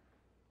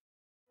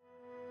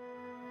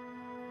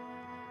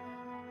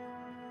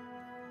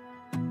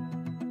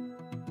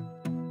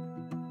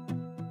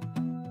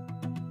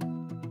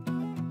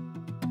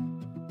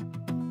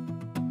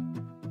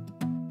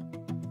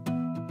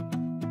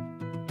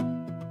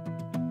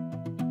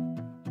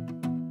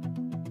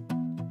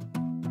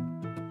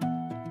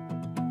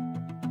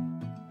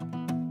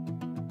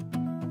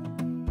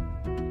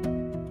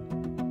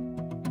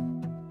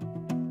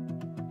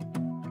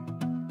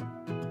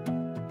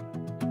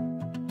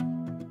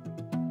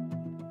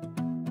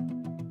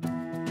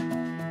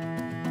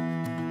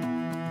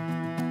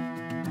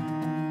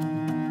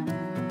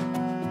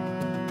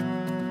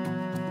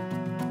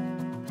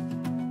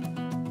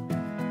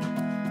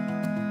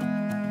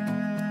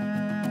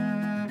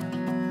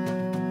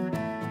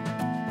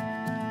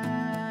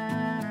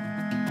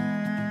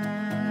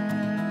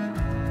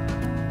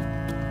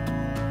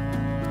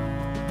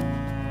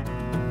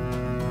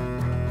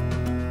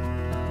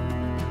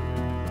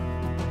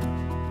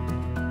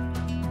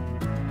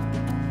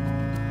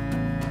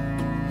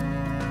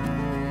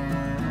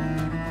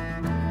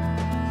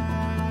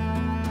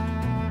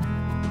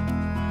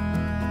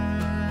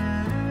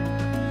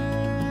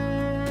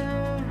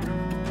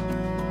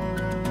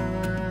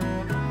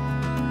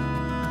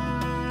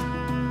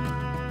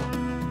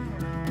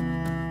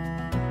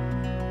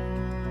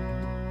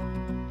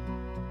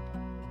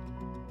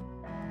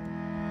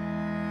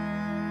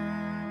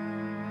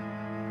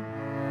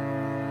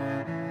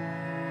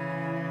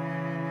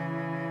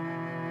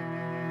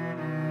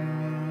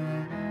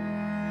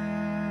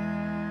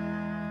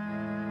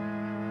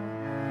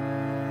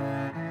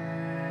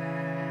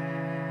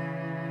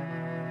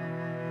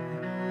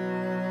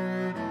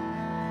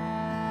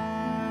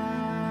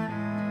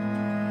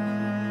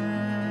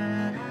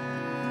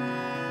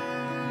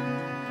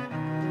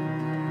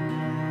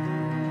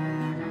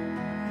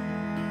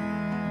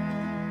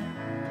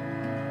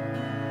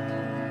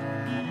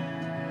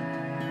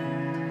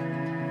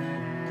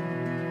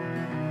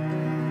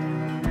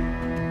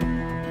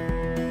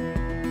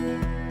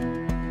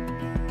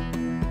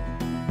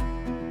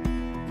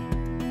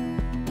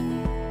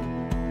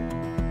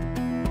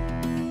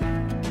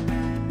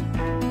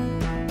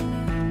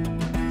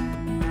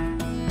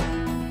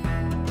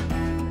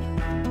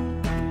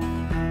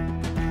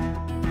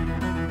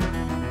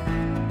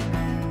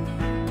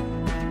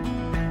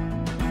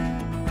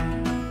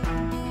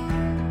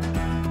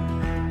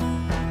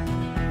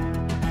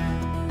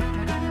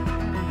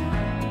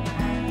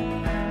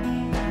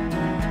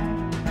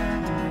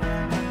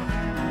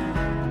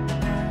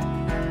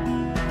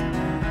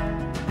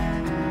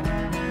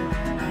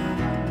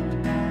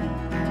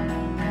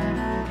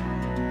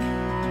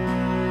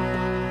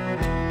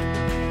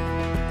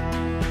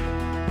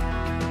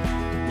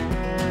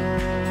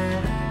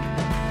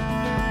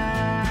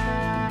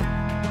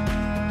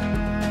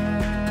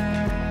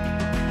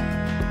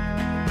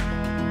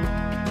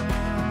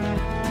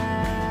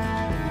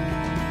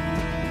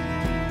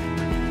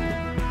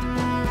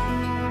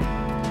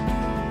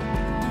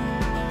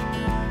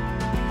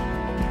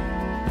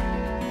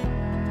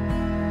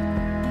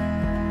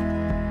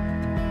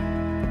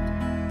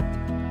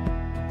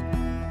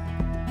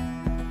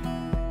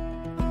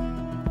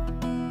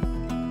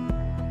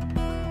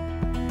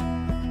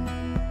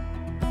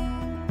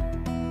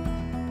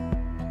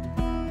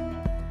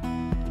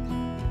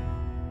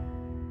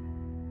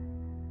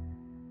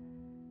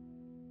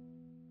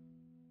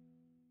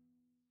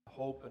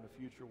 hope and a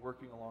future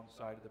working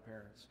alongside of the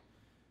parents.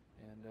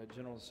 And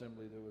General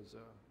Assembly, there was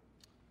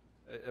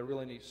a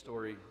really neat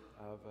story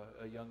of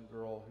a young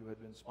girl who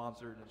had been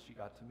sponsored, and she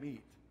got to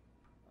meet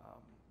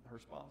her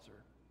sponsor.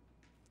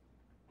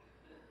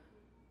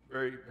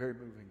 Very, very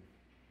moving.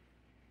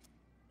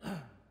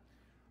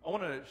 I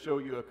want to show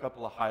you a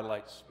couple of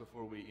highlights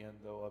before we end,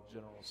 though, of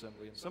General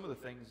Assembly, and some of the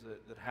things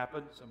that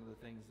happened, some of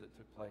the things that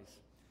took place.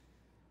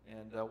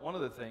 And one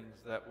of the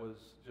things that was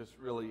just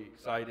really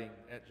exciting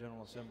at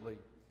General Assembly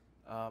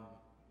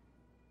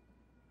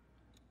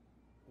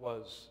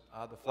was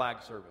the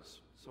flag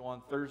service. So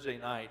on Thursday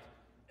night,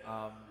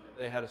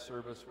 they had a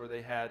service where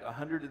they had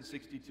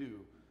 162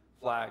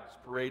 flags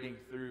parading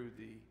through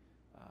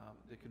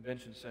the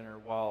convention center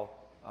while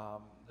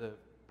the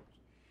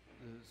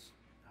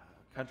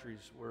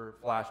countries were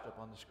flashed up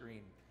on the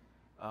screen.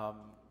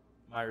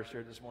 Myra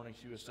shared this morning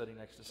she was sitting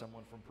next to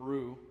someone from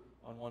Peru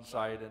on one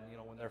side, and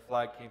when their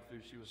flag came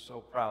through, she was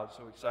so proud,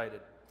 so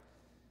excited.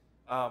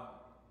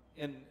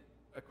 In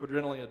a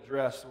quadrennial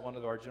address, one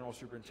of our general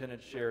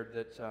superintendents shared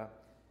that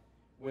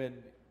when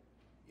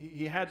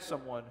he had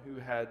someone who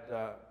had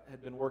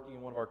been working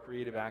in one of our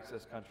creative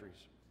access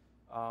countries.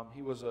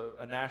 He was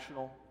a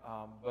national,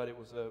 but it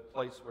was a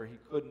place where he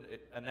couldn't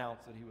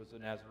announce that he was a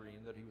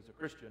Nazarene, that he was a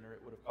Christian, or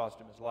it would have cost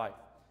him his life.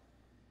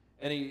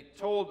 And he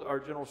told our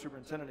general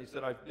superintendent, he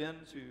said, I've been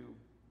to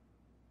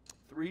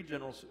 3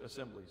 general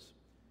assemblies.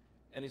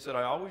 And he said,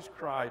 I always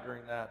cry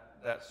during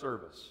that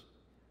service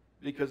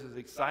because as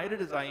excited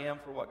as I am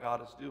for what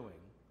God is doing,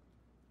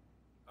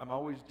 I'm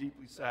always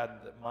deeply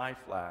saddened that my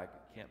flag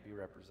can't be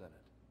represented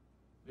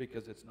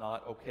because it's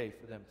not okay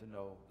for them to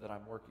know that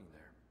I'm working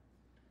there.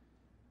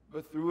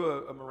 But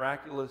through a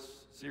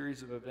miraculous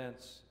series of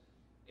events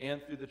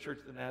and through the Church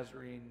of the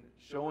Nazarene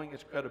showing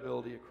its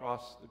credibility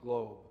across the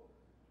globe,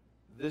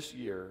 this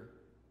year,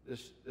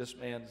 this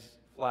man's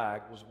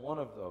flag was one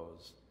of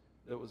those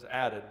that was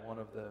added, one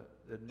of the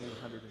new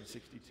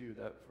 162,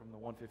 that from the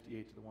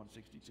 158 to the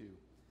 162.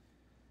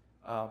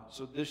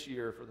 So this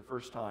year, for the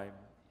first time,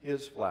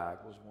 his flag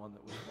was one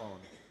that was flown,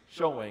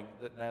 showing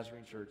that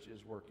Nazarene Church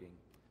is working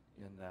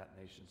in that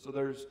nation. So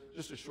there's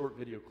just a short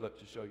video clip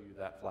to show you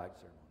that flag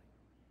ceremony.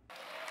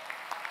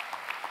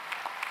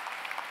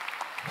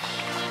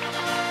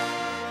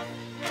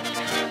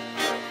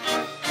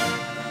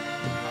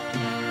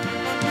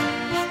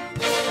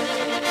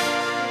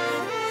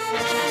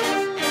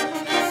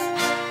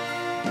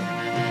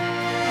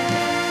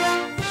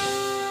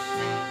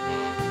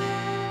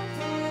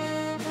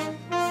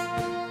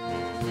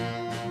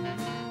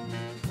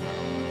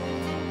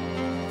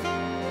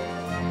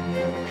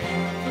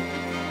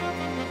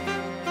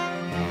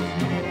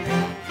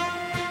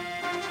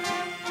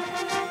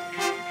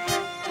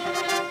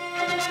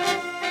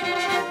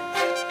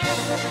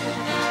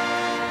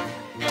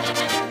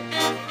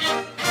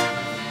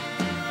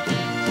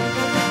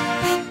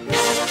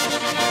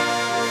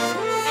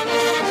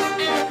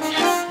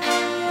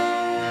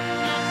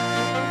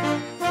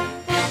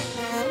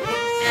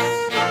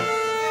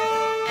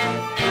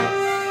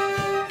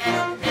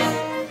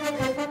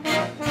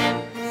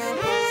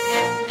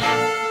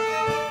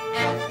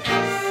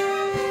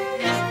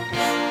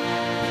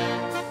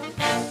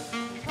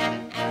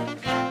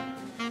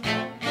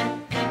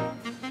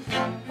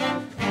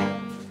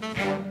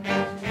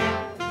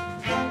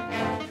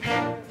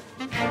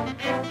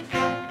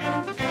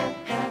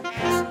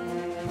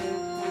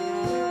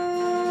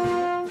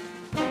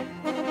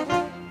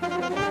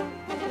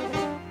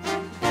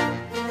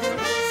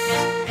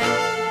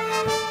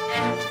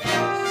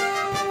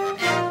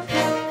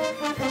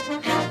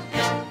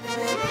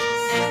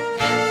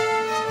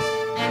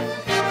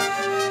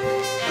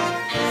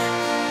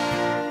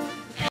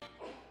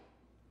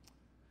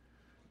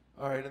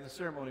 And the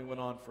ceremony went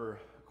on for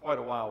quite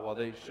a while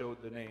they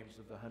showed the names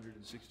of the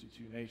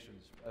 162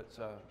 nations,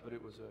 but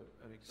it was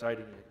an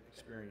exciting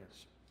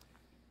experience.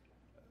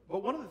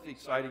 But one of the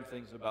exciting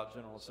things about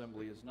General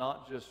Assembly is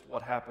not just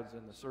what happens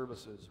in the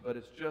services, but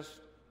it's just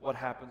what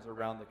happens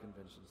around the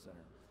convention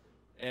center.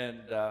 And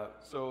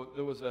so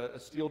there was a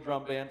steel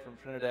drum band from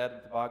Trinidad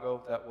and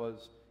Tobago that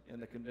was in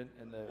the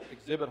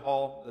exhibit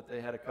hall that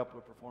they had a couple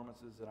of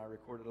performances, and I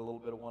recorded a little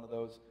bit of one of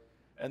those.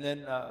 And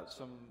then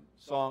some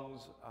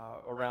songs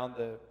around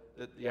that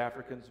the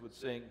Africans would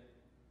sing.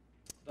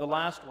 The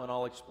last one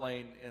I'll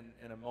explain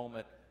in a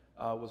moment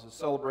was a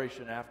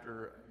celebration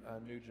after a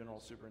new general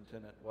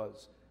superintendent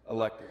was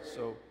elected.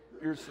 So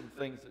here's some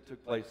things that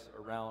took place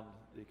around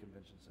the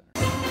convention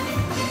center.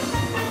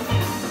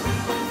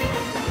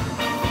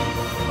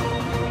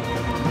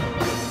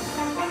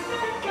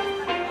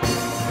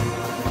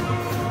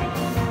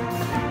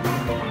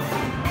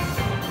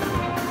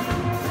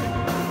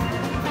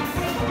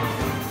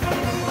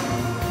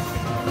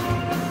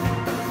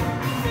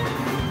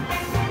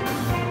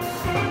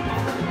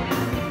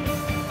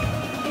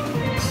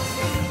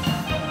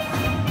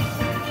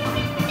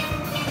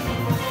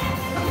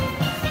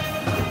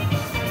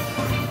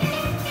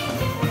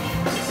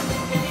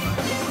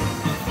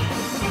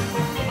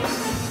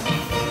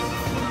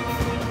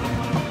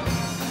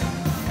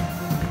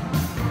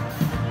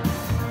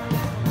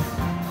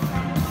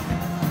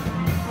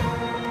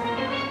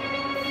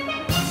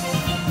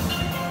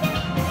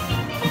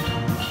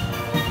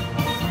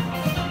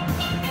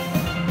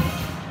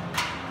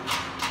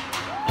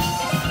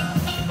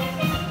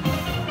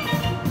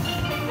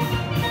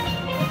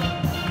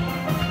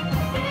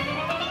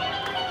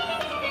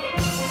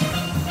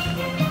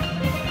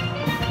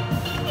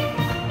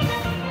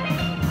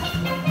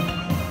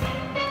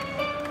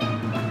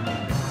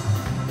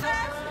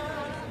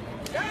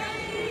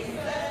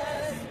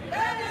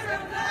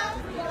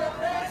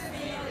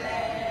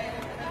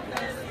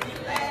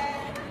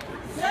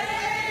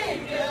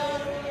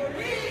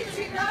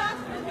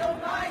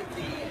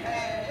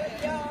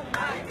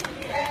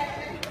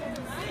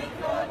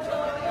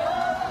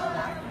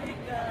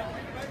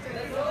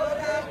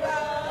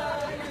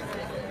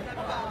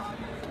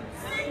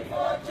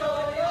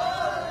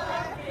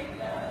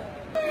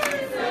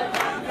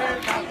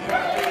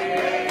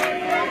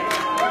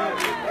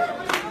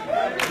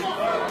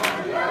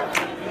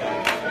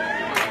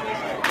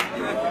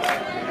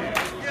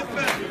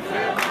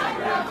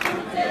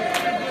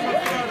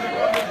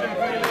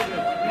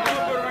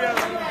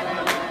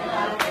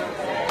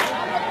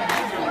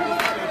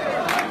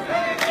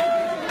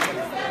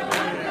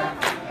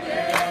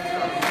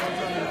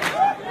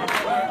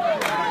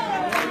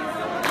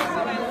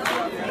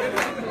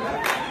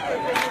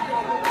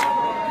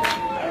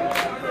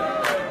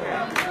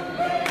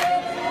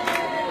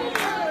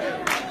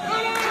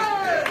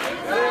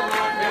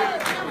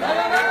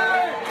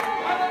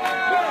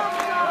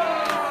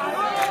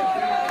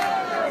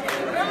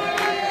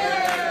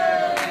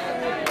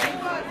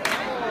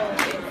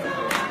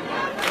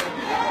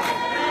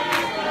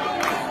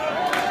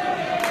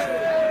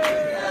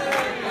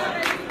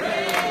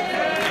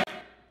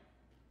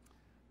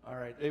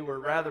 they were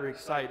rather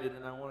excited,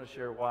 and I want to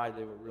share why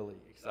they were really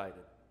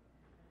excited.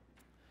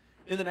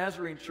 In the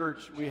Nazarene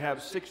Church, we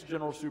have 6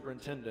 general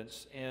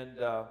superintendents, and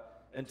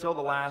until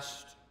the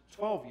last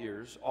 12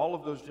 years, all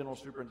of those general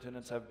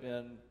superintendents have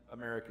been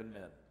American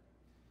men.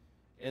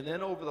 And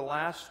then over the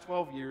last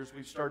 12 years,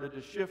 we've started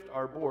to shift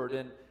our board,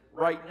 and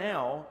right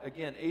now,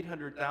 again,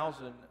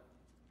 800,000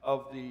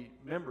 of the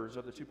members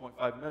of the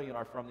 2.5 million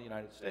are from the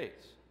United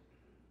States.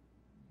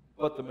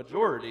 But the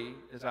majority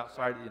is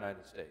outside of the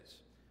United States.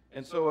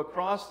 And so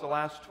across the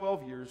last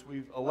 12 years,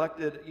 we've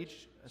elected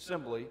each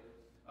assembly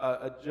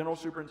a general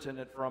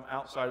superintendent from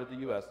outside of the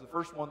U.S. The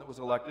first one that was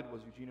elected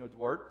was Eugenio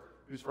Duarte,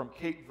 who's from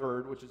Cape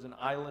Verde, which is an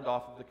island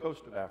off of the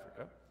coast of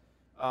Africa.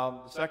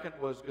 The second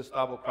was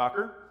Gustavo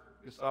Crocker.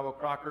 Gustavo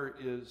Crocker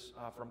is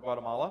from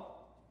Guatemala.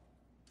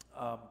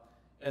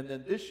 And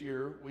then this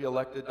year, we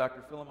elected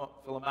Dr.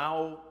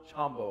 Filimao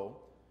Chambo,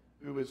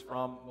 who is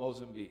from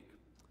Mozambique.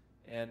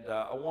 And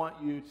I want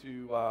you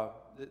to,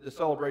 the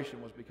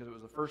celebration was because it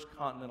was the first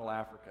continental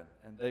African,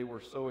 and they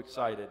were so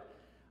excited.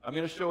 I'm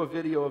going to show a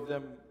video of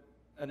them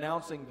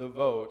announcing the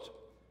vote.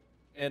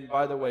 And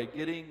by the way,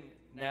 getting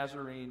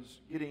Nazarenes,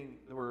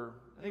 there were,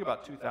 I think,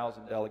 about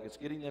 2,000 delegates,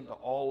 getting them to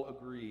all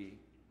agree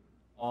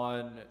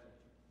on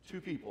 2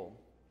 people.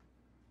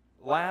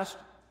 Last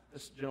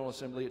General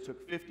Assembly, it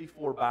took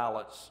 54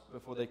 ballots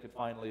before they could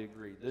finally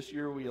agree. This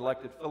year, we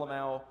elected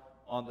Filimao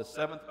on the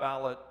 7th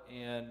ballot,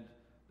 and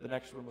the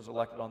next one was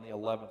elected on the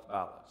 11th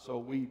ballot. So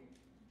we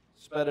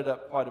sped it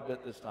up quite a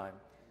bit this time.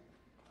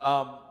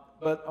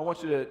 But I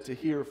want you to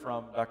hear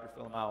from Dr.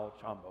 Filimao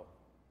Chambo.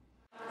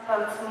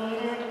 Votes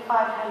needed,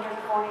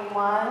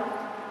 541.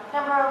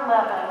 Number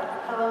 11,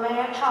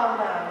 Filimao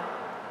Chambo,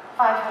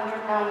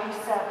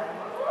 597.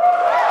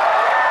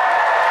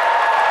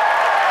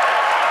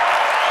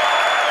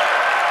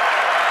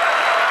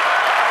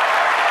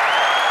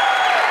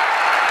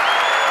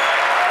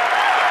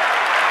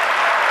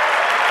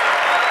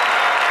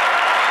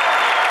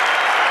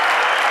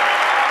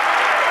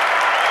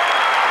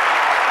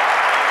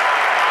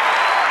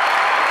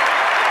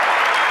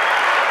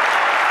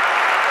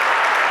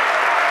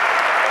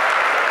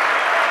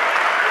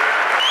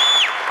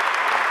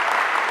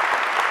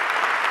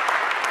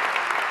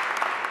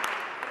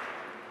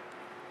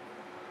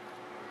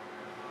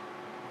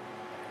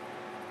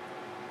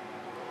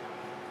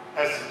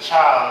 As a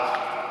child,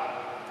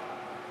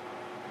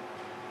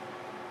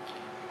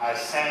 I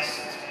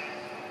sensed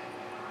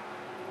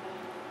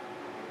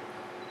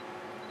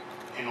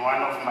in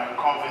one of my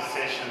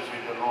conversations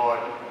with the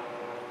Lord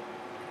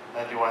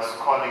that He was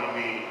calling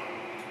me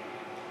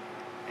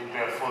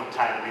into a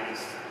full-time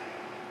ministry.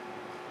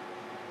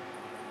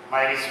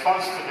 My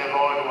response to the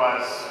Lord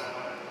was,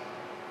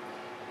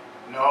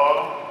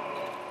 no,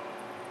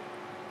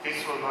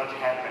 this will not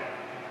happen.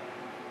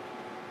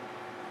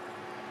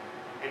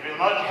 It will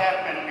not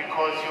happen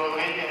because you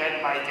already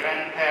had my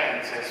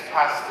grandparents as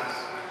pastors,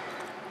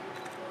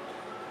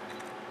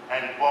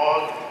 and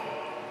both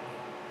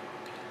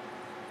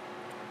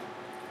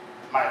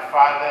my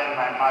father and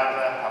my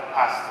mother are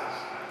pastors.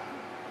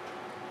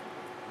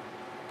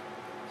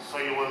 So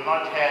you will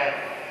not have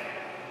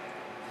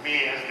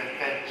me as the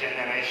 3rd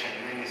generation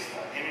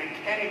minister. In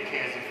any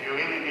case, if you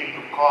really need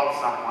to call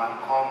someone,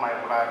 call my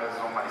brothers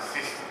or my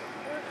sisters.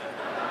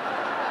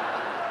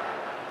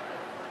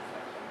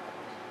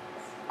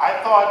 I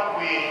thought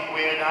we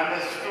had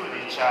understood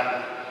each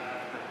other.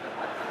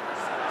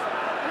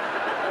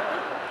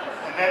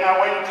 And then I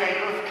went to a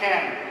youth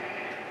camp.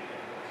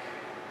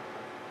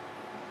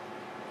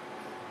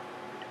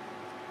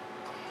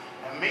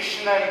 A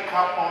missionary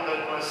couple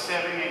that was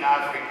serving in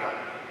Africa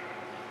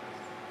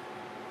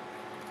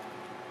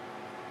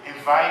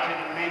invited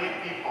many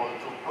people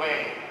to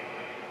pray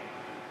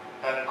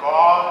that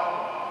God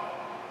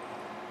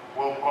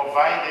will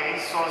provide the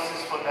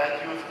resources for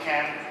that youth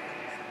camp,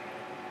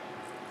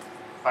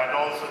 but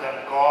also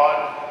that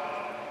God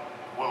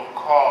will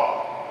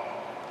call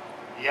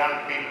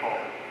young people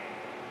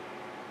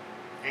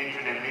into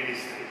the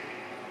ministry.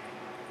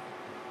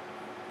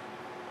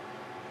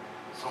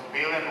 So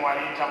Bill and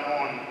Juanita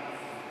Moon,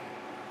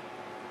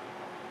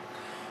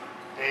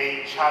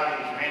 they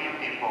challenged many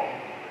people,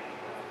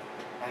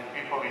 and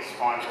people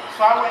responded.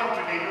 So I went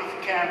to the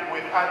youth camp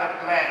with other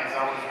plans.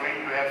 I was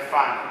going to have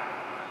fun.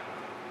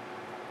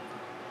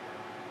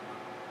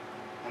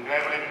 And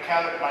Reverend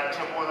Caleb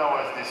Matebula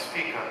was the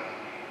speaker.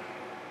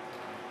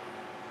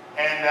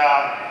 And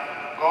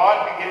God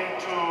began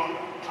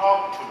to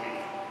talk to me.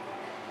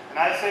 And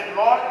I said,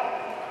 Lord,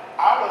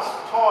 I was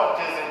taught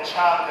as a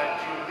child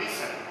that you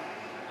listen.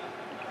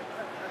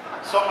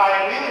 So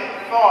I really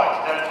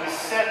thought that we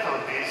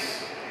settled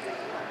this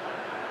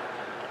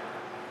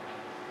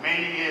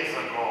many years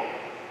ago.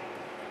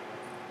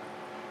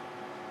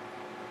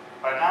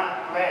 But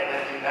I'm glad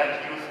that in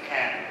that youth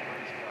camp,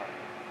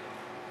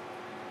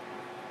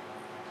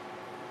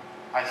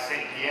 I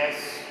said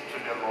yes to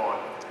the Lord.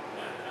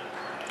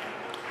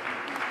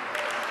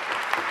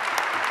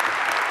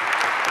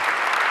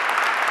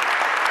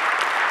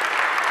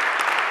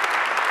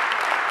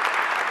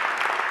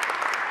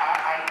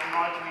 I do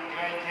not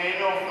regret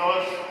any of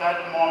those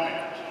that moment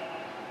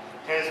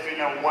has been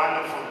a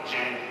wonderful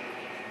journey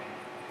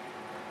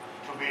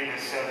to be in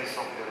the service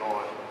of the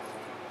Lord.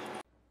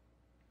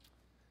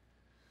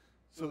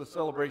 So the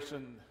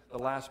celebration, the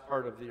last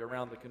part of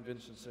around the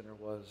convention center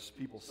was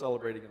people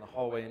celebrating in the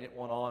hallway, and it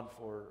went on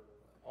for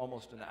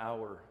almost an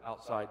hour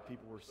outside.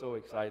 People were so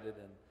excited,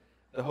 and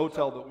the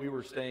hotel that we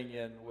were staying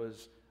in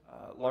was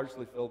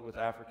largely filled with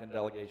African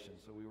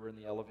delegations. So we were in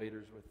the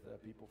elevators with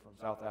people from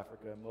South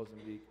Africa,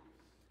 Mozambique,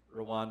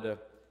 Rwanda.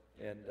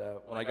 And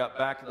when I got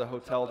back to the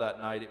hotel that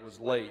night, it was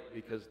late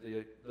because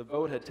the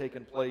vote had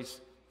taken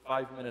place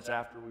 5 minutes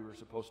after we were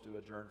supposed to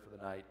adjourn for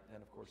the night.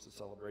 And of course, the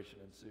celebration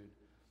ensued.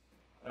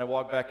 And I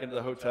walked back into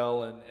the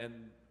hotel,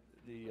 and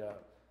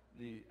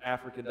the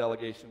African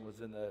delegation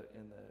was in the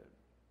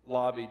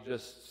lobby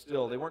just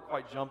still. They weren't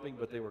quite jumping,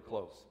 but they were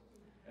close.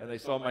 And they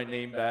saw my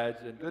name badge,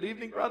 and good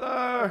evening,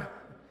 brother!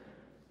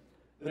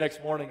 The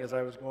next morning, as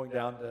I was going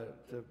down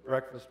to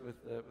breakfast with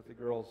the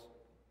girls,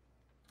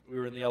 we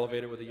were in the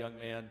elevator with a young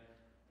man,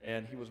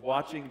 and he was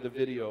watching the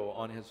video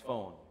on his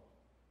phone,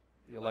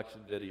 the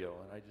election video.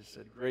 And I just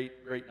said, great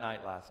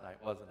night last night,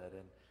 wasn't it?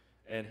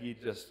 And he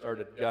just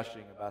started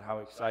gushing about how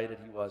excited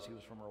he was. He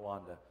was from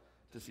Rwanda,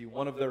 to see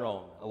one of their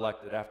own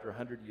elected after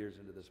 100 years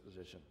into this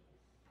position.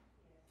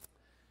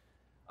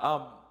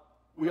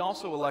 We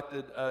also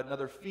elected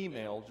another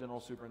female general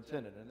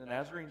superintendent. In the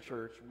Nazarene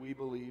Church, we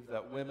believe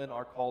that women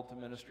are called to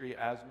ministry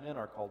as men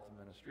are called to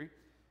ministry.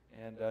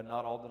 And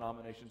not all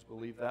denominations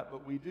believe that,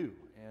 but we do.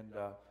 And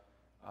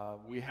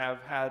we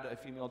have had a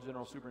female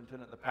general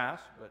superintendent in the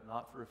past, but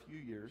not for a few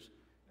years.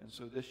 And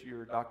so this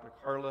year, Dr.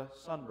 Carla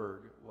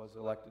Sundberg was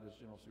elected as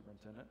general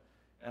superintendent.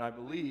 And I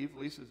believe,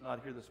 Lisa's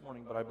not here this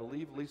morning, but I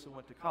believe Lisa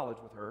went to college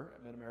with her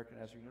at Mid-American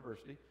Nazarene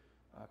University.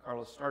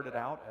 Carla started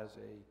out as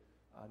a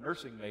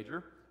nursing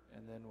major,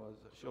 and then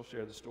she'll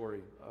share the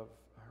story of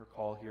her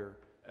call here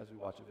as we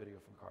watch a video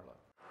from Carla.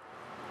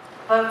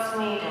 Votes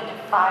needed,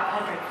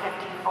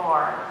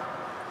 554.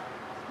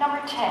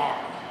 Number 10,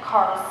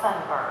 Carla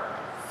Sundberg,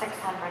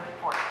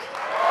 614.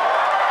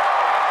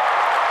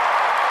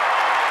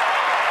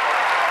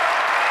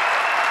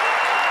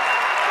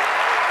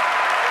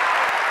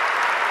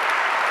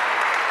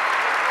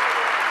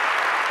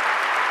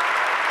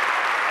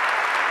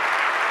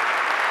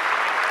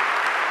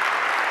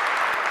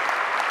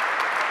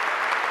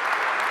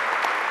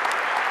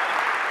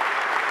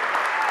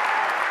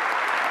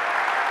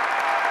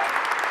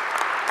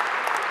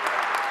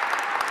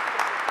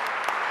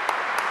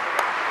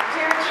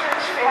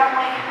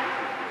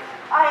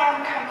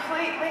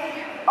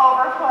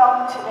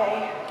 Overwhelmed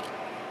today.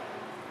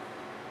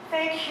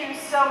 Thank you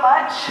so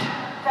much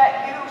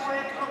that you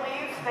would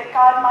believe that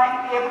God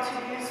might be able to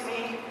use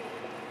me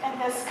in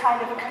this kind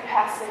of a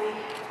capacity.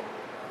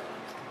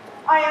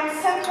 I am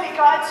simply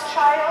God's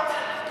child,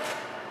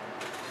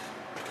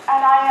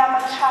 and I am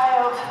a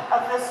child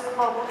of this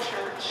global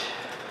church.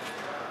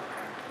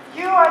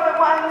 You are the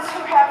ones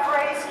who have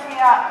raised me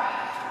up,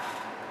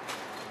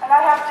 and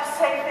I have to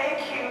say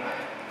thank you.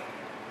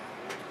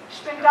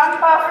 Ich bin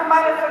dankbar für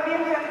meine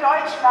Familie in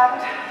Deutschland.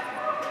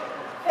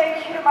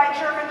 Thank you to my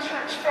German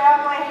church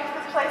family,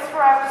 the place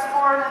where I was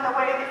born, and the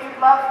way that you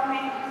loved me,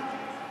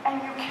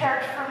 and you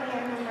cared for me,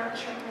 and you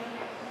nurtured me.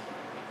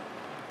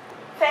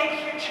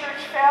 Thank you,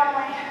 church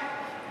family,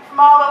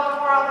 from all over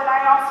the world, and I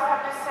also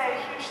have to say a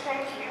huge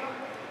thank you.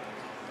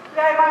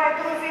 Дай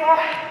моя друзья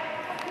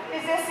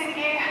из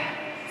СНГ,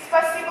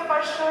 спасибо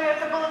большое,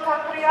 это было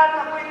так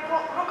приятно быть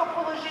в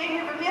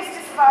рукоположении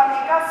вместе с вами.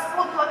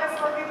 Господь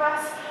благослови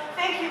вас.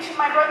 Thank you to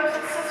my brothers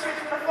and sisters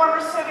from the former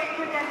Soviet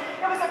Union.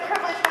 It was a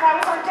privilege when I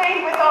was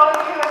ordained with all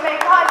of you, and may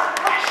God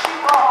bless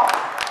you all.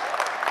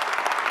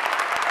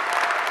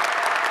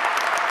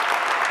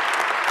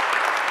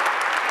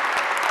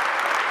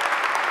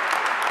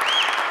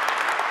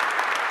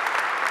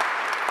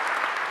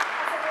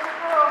 As a little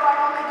girl, my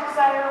only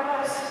desire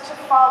was to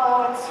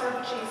follow and serve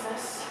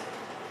Jesus.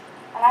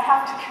 And I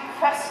have to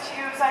confess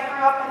to you, as I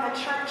grew up in the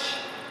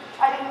church,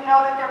 I didn't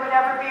know that there would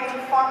ever be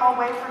any formal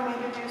way for me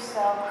to do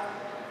so.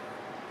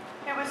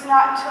 It was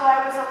not until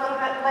I was a little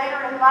bit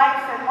later in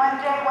life, and one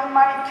day when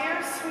my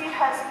dear sweet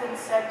husband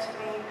said to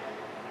me,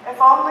 if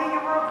only you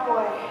were a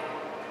boy,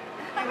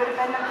 you would have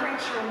been the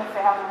preacher in the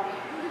family.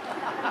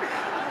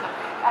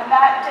 And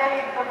that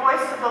day, the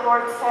voice of the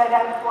Lord said,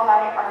 and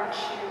why aren't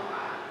you?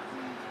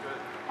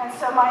 And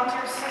so, my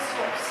dear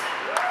sisters,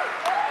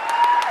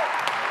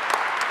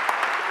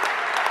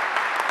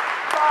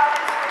 God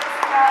is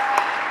raising up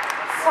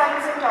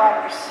sons and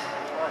daughters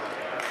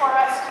for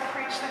us to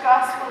preach the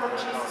gospel of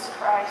Jesus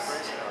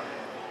Christ.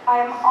 I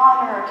am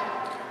honored.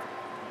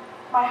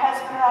 My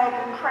husband and I have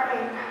been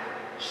praying,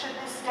 should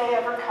this day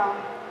ever come.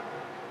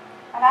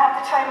 And I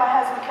have to tell you, my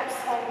husband kept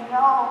saying,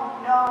 no,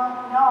 no,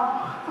 no.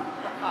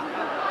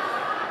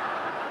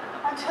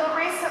 Until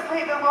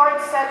recently, the Lord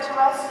said to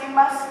us, you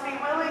must be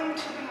willing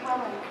to be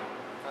willing.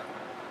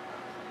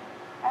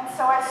 And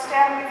so I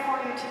stand before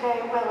you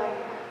today willing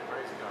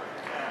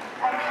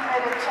and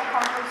committed to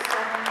humbly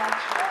serving my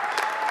church.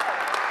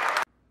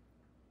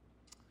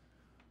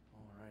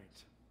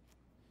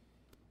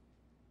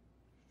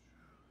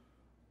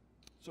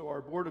 So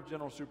our Board of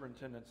General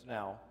Superintendents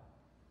now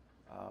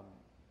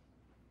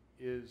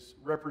is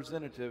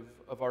representative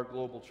of our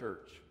global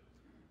church.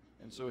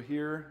 And so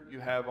here you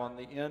have on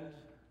the end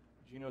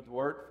Gino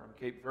Duarte from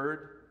Cape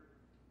Verde,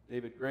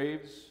 David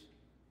Graves,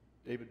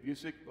 David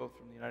Busick, both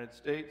from the United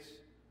States,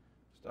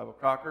 Gustavo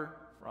Crocker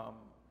from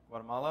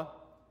Guatemala,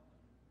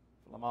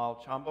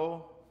 Flamal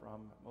Chambo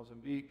from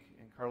Mozambique,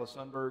 and Carla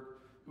Sundberg,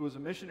 who was a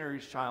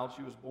missionary's child.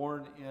 She was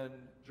born in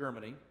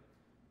Germany,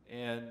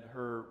 and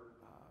her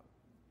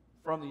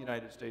from the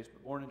United States,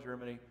 but born in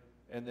Germany,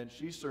 and then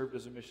she served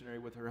as a missionary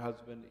with her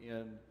husband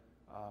in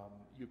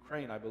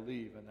Ukraine, I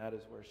believe, and that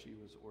is where she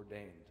was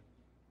ordained.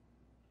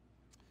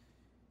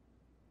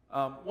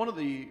 One of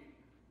the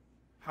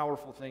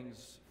powerful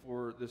things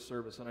for this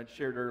service, and I'd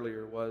shared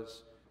earlier,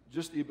 was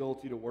just the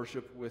ability to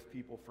worship with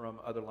people from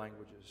other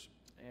languages.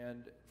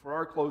 And for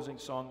our closing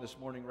song this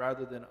morning,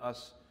 rather than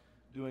us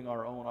doing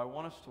our own, I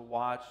want us to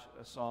watch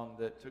a song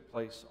that took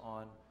place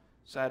on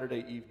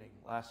Saturday evening,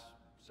 last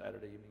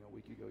Saturday evening, a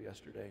week ago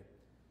yesterday.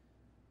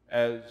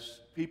 As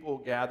people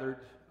gathered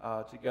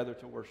together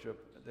to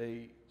worship,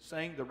 they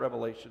sang the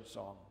Revelation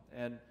song.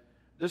 And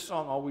this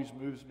song always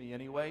moves me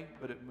anyway,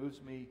 but it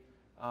moves me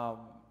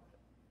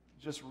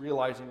just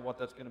realizing what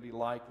that's going to be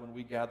like when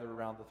we gather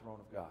around the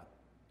throne of God,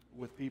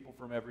 with people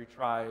from every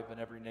tribe and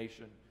every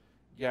nation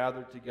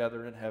gathered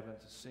together in heaven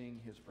to sing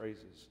His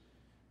praises.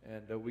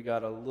 And we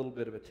got a little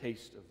bit of a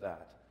taste of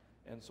that.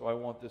 And so I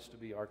want this to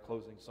be our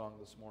closing song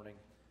this morning.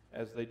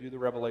 As they do the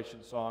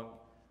Revelation song,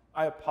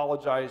 I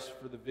apologize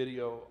for the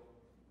video.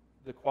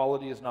 The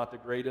quality is not the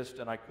greatest,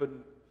 and I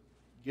couldn't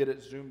get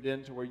it zoomed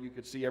in to where you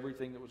could see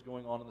everything that was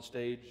going on the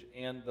stage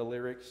and the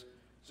lyrics.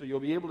 So you'll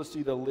be able to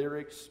see the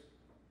lyrics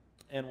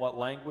and what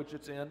language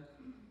it's in,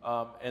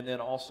 and then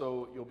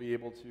also you'll be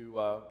able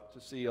to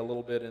see a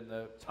little bit in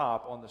the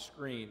top on the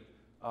screen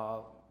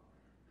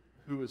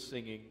who is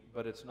singing,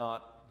 but it's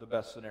not the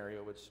best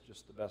scenario. It's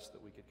just the best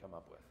that we could come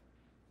up with.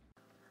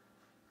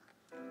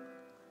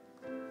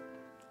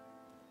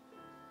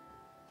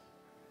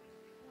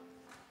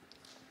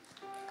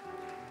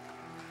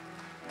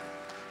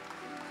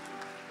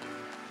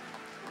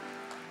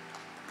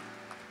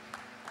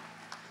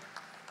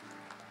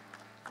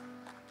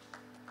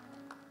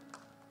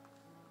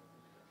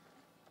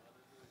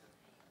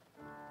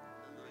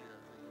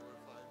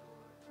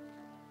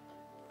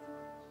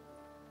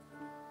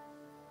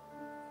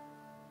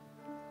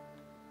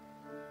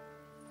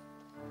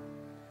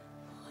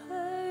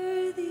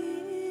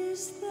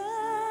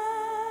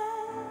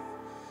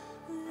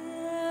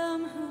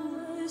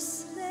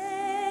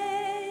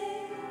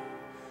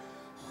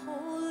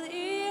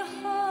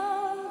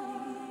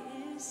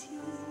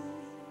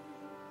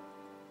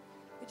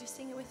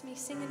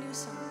 Sing a new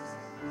song.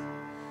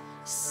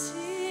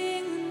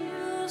 Sing a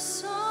new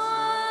song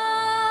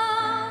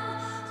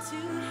to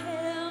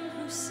Him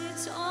who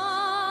sits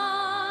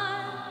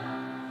on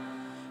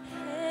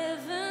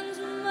heaven's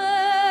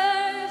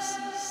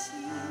mercy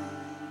seat.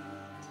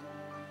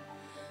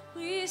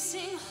 We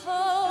sing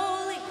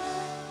holy,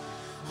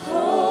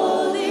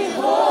 holy,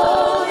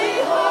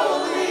 holy,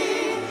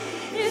 holy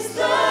is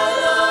the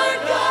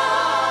Lord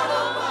God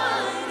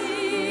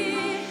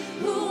Almighty,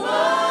 who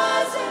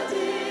was and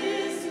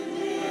is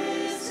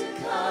to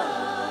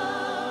come.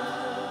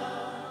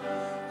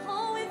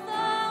 Oh, with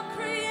all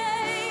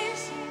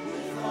creation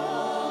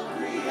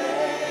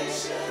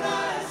I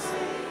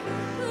sing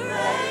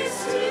praise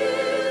to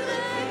the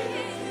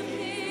King of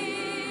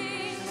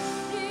Kings.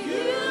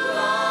 You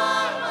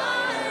are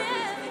my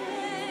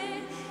everything,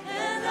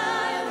 and I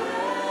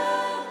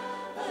will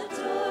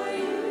adore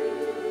you.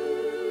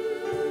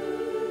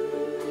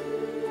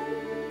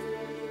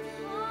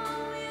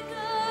 Oh, we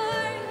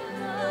adore you,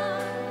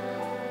 God.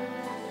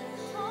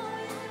 Oh,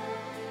 we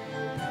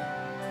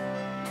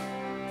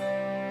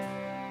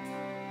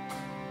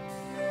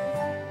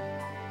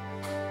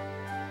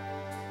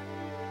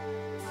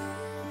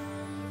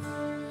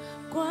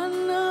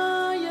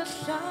Guana ya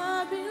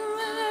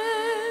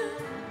shabire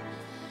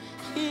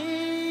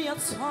He ya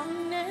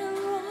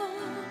tsonero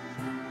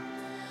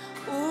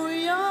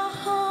Uya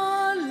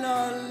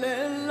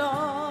halalela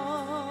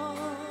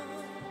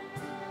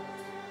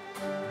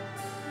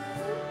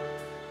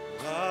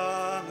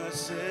Langa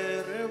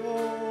serebo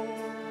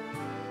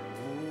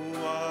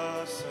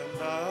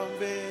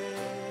uasalambe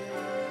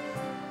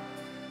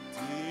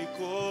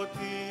tiko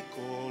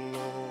tiko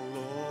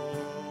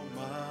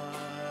loloma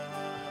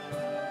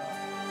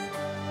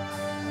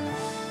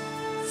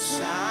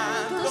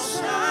Santo,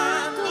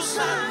 Santo,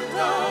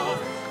 Santo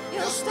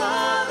Dios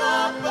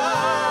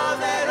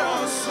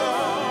Todopoderoso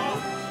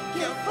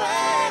 ¿Quién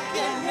fue,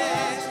 quién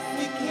es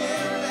y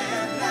quién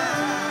vendrá?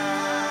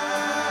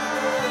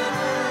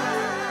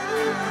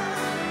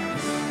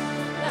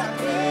 La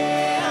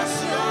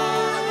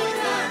creación hoy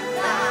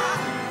canta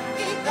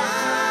y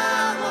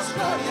damos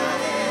gloria a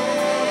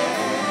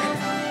Él.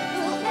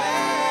 Tú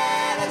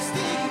eres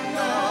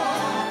digno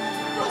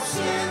por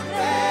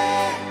siempre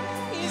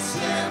y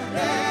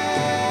siempre.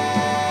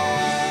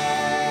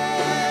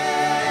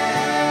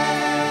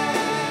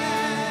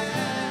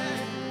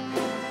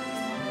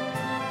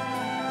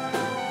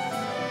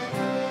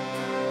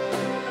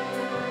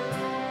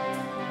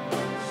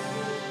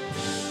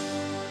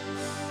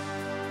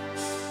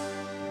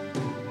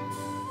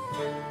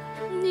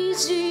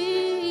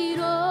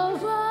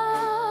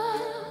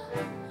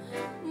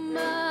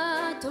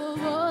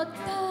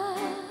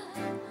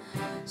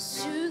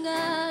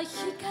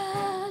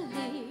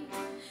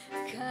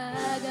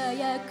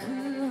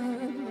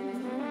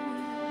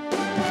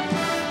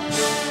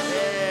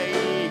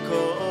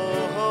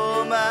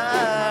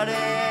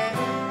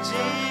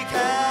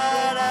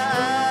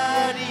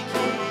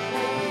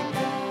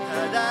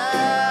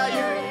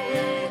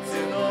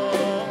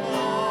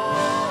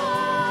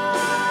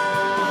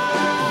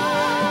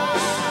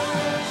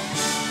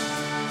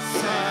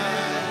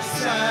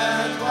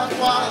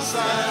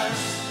 saint,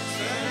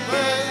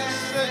 Saint,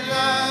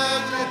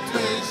 Seigneur Dieu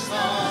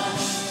puissant,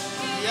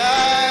 qui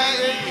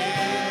est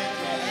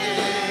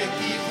et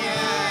qui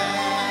vient.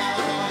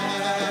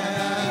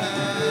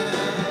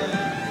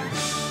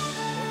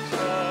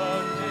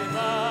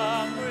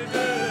 천지만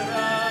물들아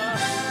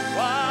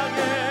왕의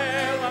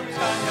왕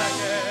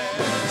찬양해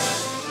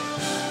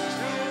주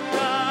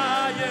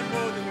나의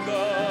모든 것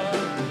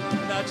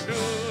나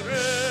주를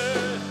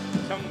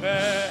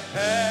경배해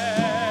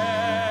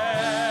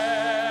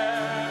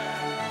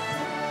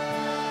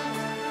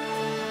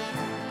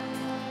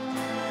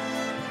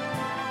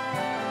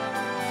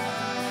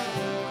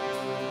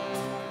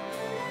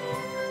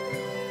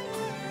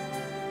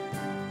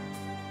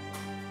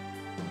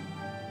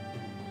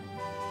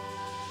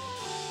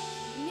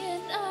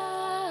Nghiên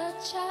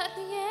chát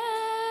nhé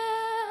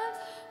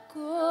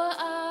của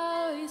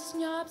ai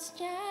nhọp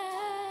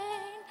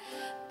chén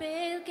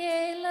bê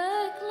ghê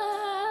lắc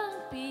lăng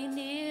bị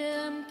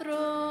niềm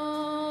trôn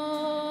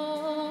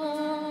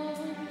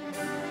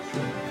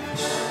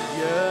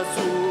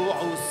يسوع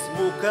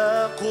اسمك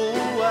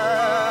قوة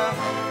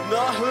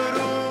نهر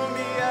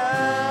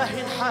مياه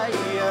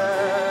حية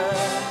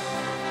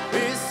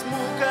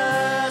اسمك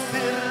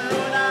سر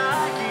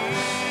عجيب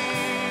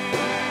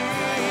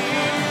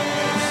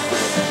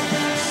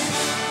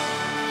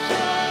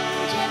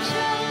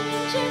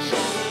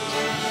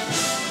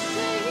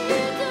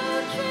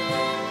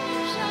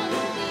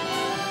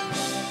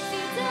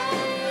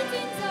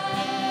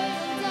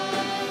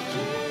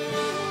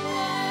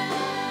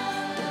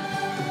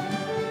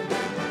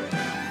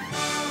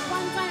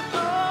One time,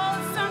 oh,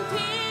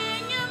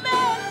 something you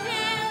made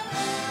him.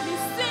 Me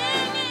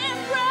singing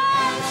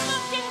praise the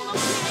King of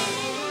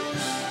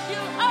Kings.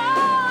 You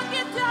all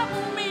get up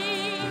with me.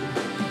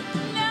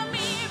 Let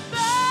me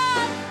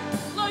back,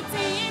 Lord,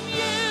 team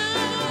you.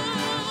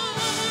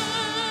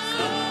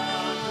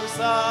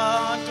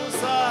 Santo,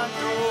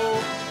 Santo,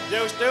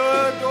 Deus teu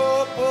é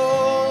todo-poderoso,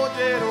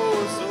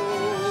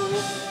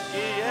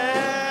 que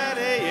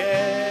era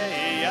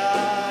e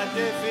há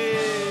de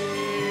vir.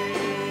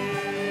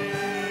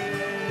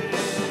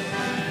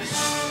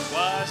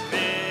 As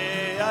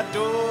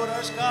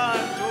criaturas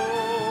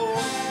cantam,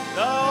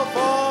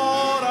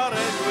 louvor ao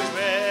Rei dos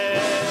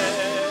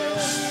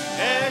Pés.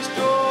 És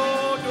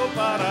tudo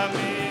para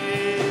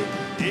mim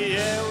e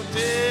eu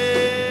te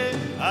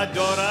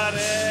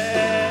adorarei.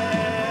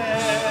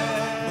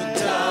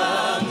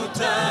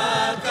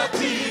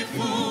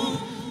 Mtakatifu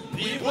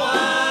ni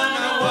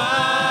Bwana wa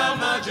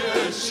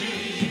majeshi,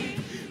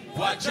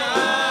 wa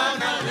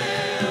jana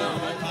leo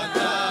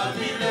hata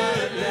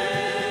milele.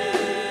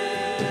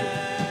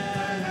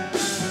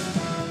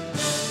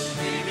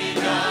 Mimi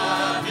na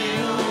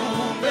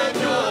viumbe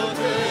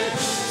vyote,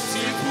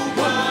 sifu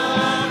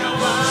Bwana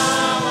wa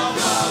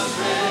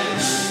wafalme,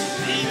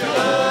 ni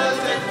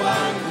vyote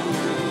kwangu,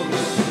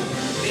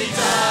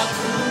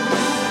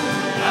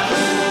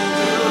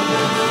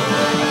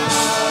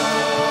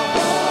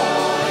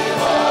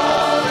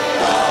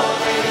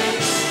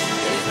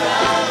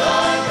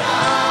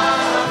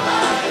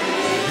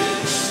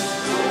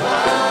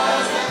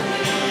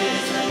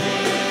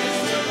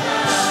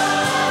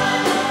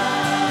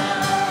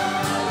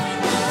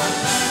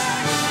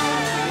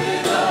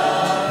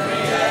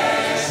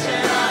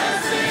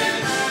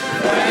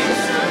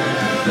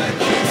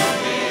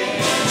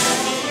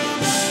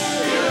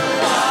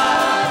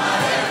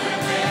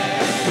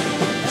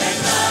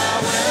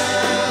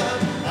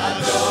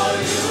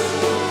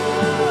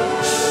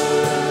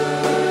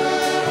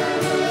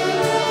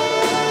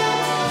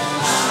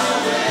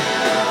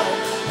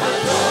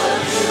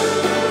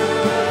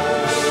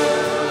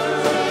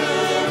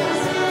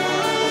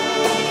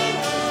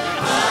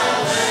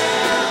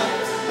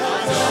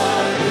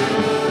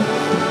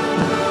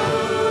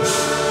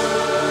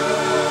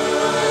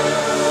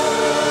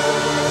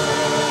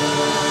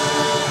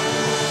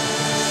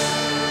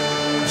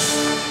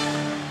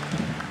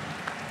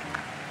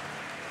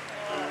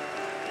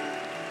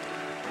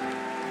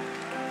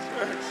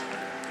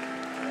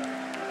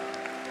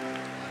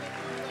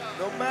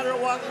 No matter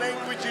what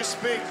language you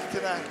speak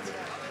tonight,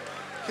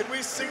 can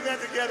we sing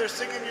that together?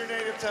 Sing in your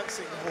native tongue.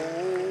 Sing,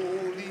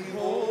 holy,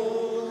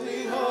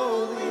 holy,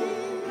 holy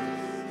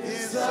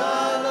is the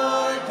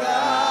Lord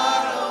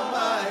God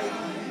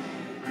Almighty,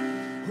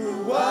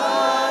 who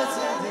was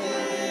and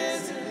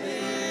is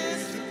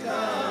to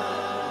come.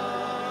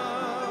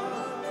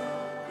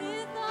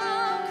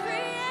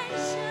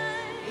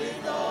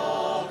 with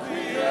all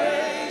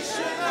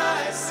creation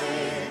I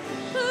sing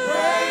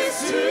praise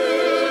to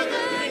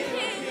the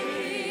King.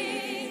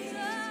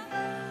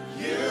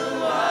 you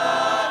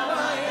are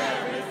my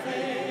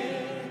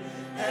everything,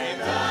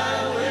 and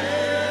I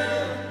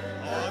will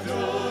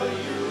adore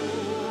you.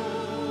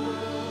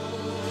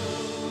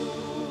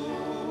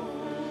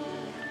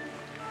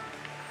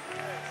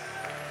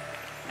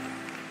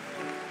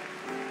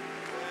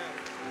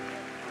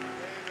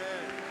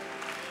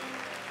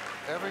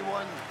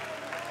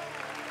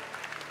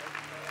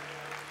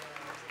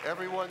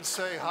 Everyone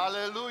say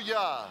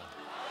hallelujah.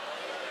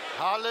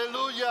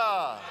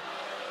 Hallelujah.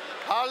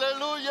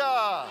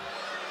 Hallelujah.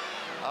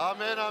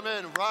 Amen,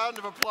 amen. Round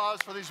of applause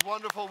for these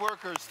wonderful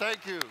workers.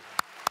 Thank you.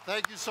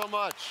 Thank you so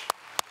much.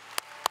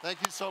 Thank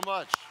you so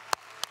much.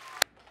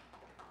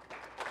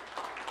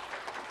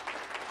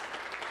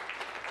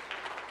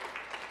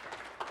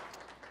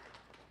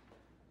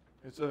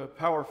 It's a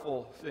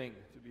powerful thing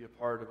to be a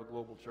part of a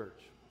global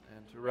church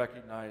and to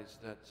recognize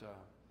that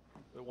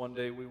one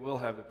day we will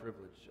have the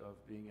privilege of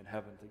being in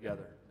heaven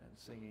together and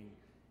singing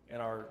in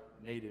our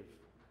native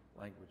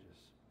languages.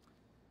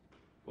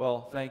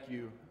 Well, thank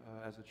you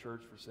as a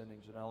church for sending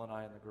Janelle and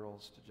I and the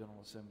girls to General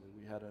Assembly.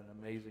 We had an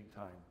amazing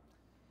time,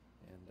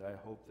 and I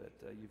hope that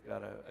you've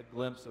got a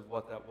glimpse of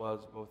what that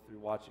was, both through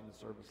watching the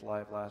service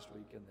live last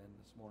week and then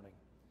this morning.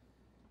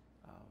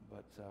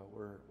 But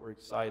we're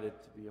excited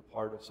to be a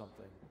part of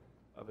something,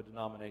 of a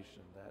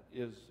denomination that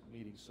is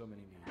meeting so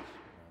many needs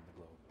around the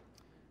globe.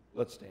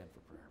 Let's stand for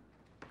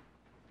prayer.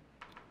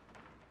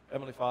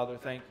 Heavenly Father,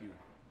 thank you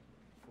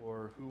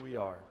for who we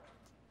are,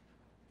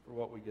 for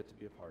what we get to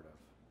be a part of.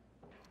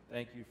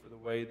 Thank you for the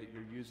way that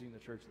you're using the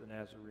Church of the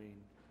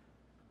Nazarene,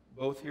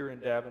 both here in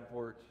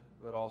Davenport,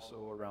 but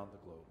also around the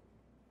globe.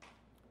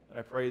 And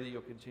I pray that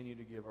you'll continue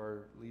to give our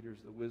leaders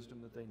the wisdom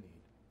that they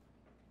need,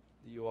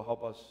 that you will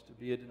help us to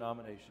be a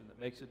denomination that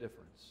makes a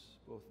difference,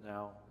 both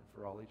now and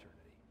for all eternity.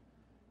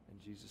 In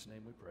Jesus'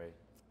 name we pray.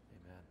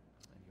 Amen.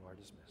 And you are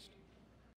dismissed.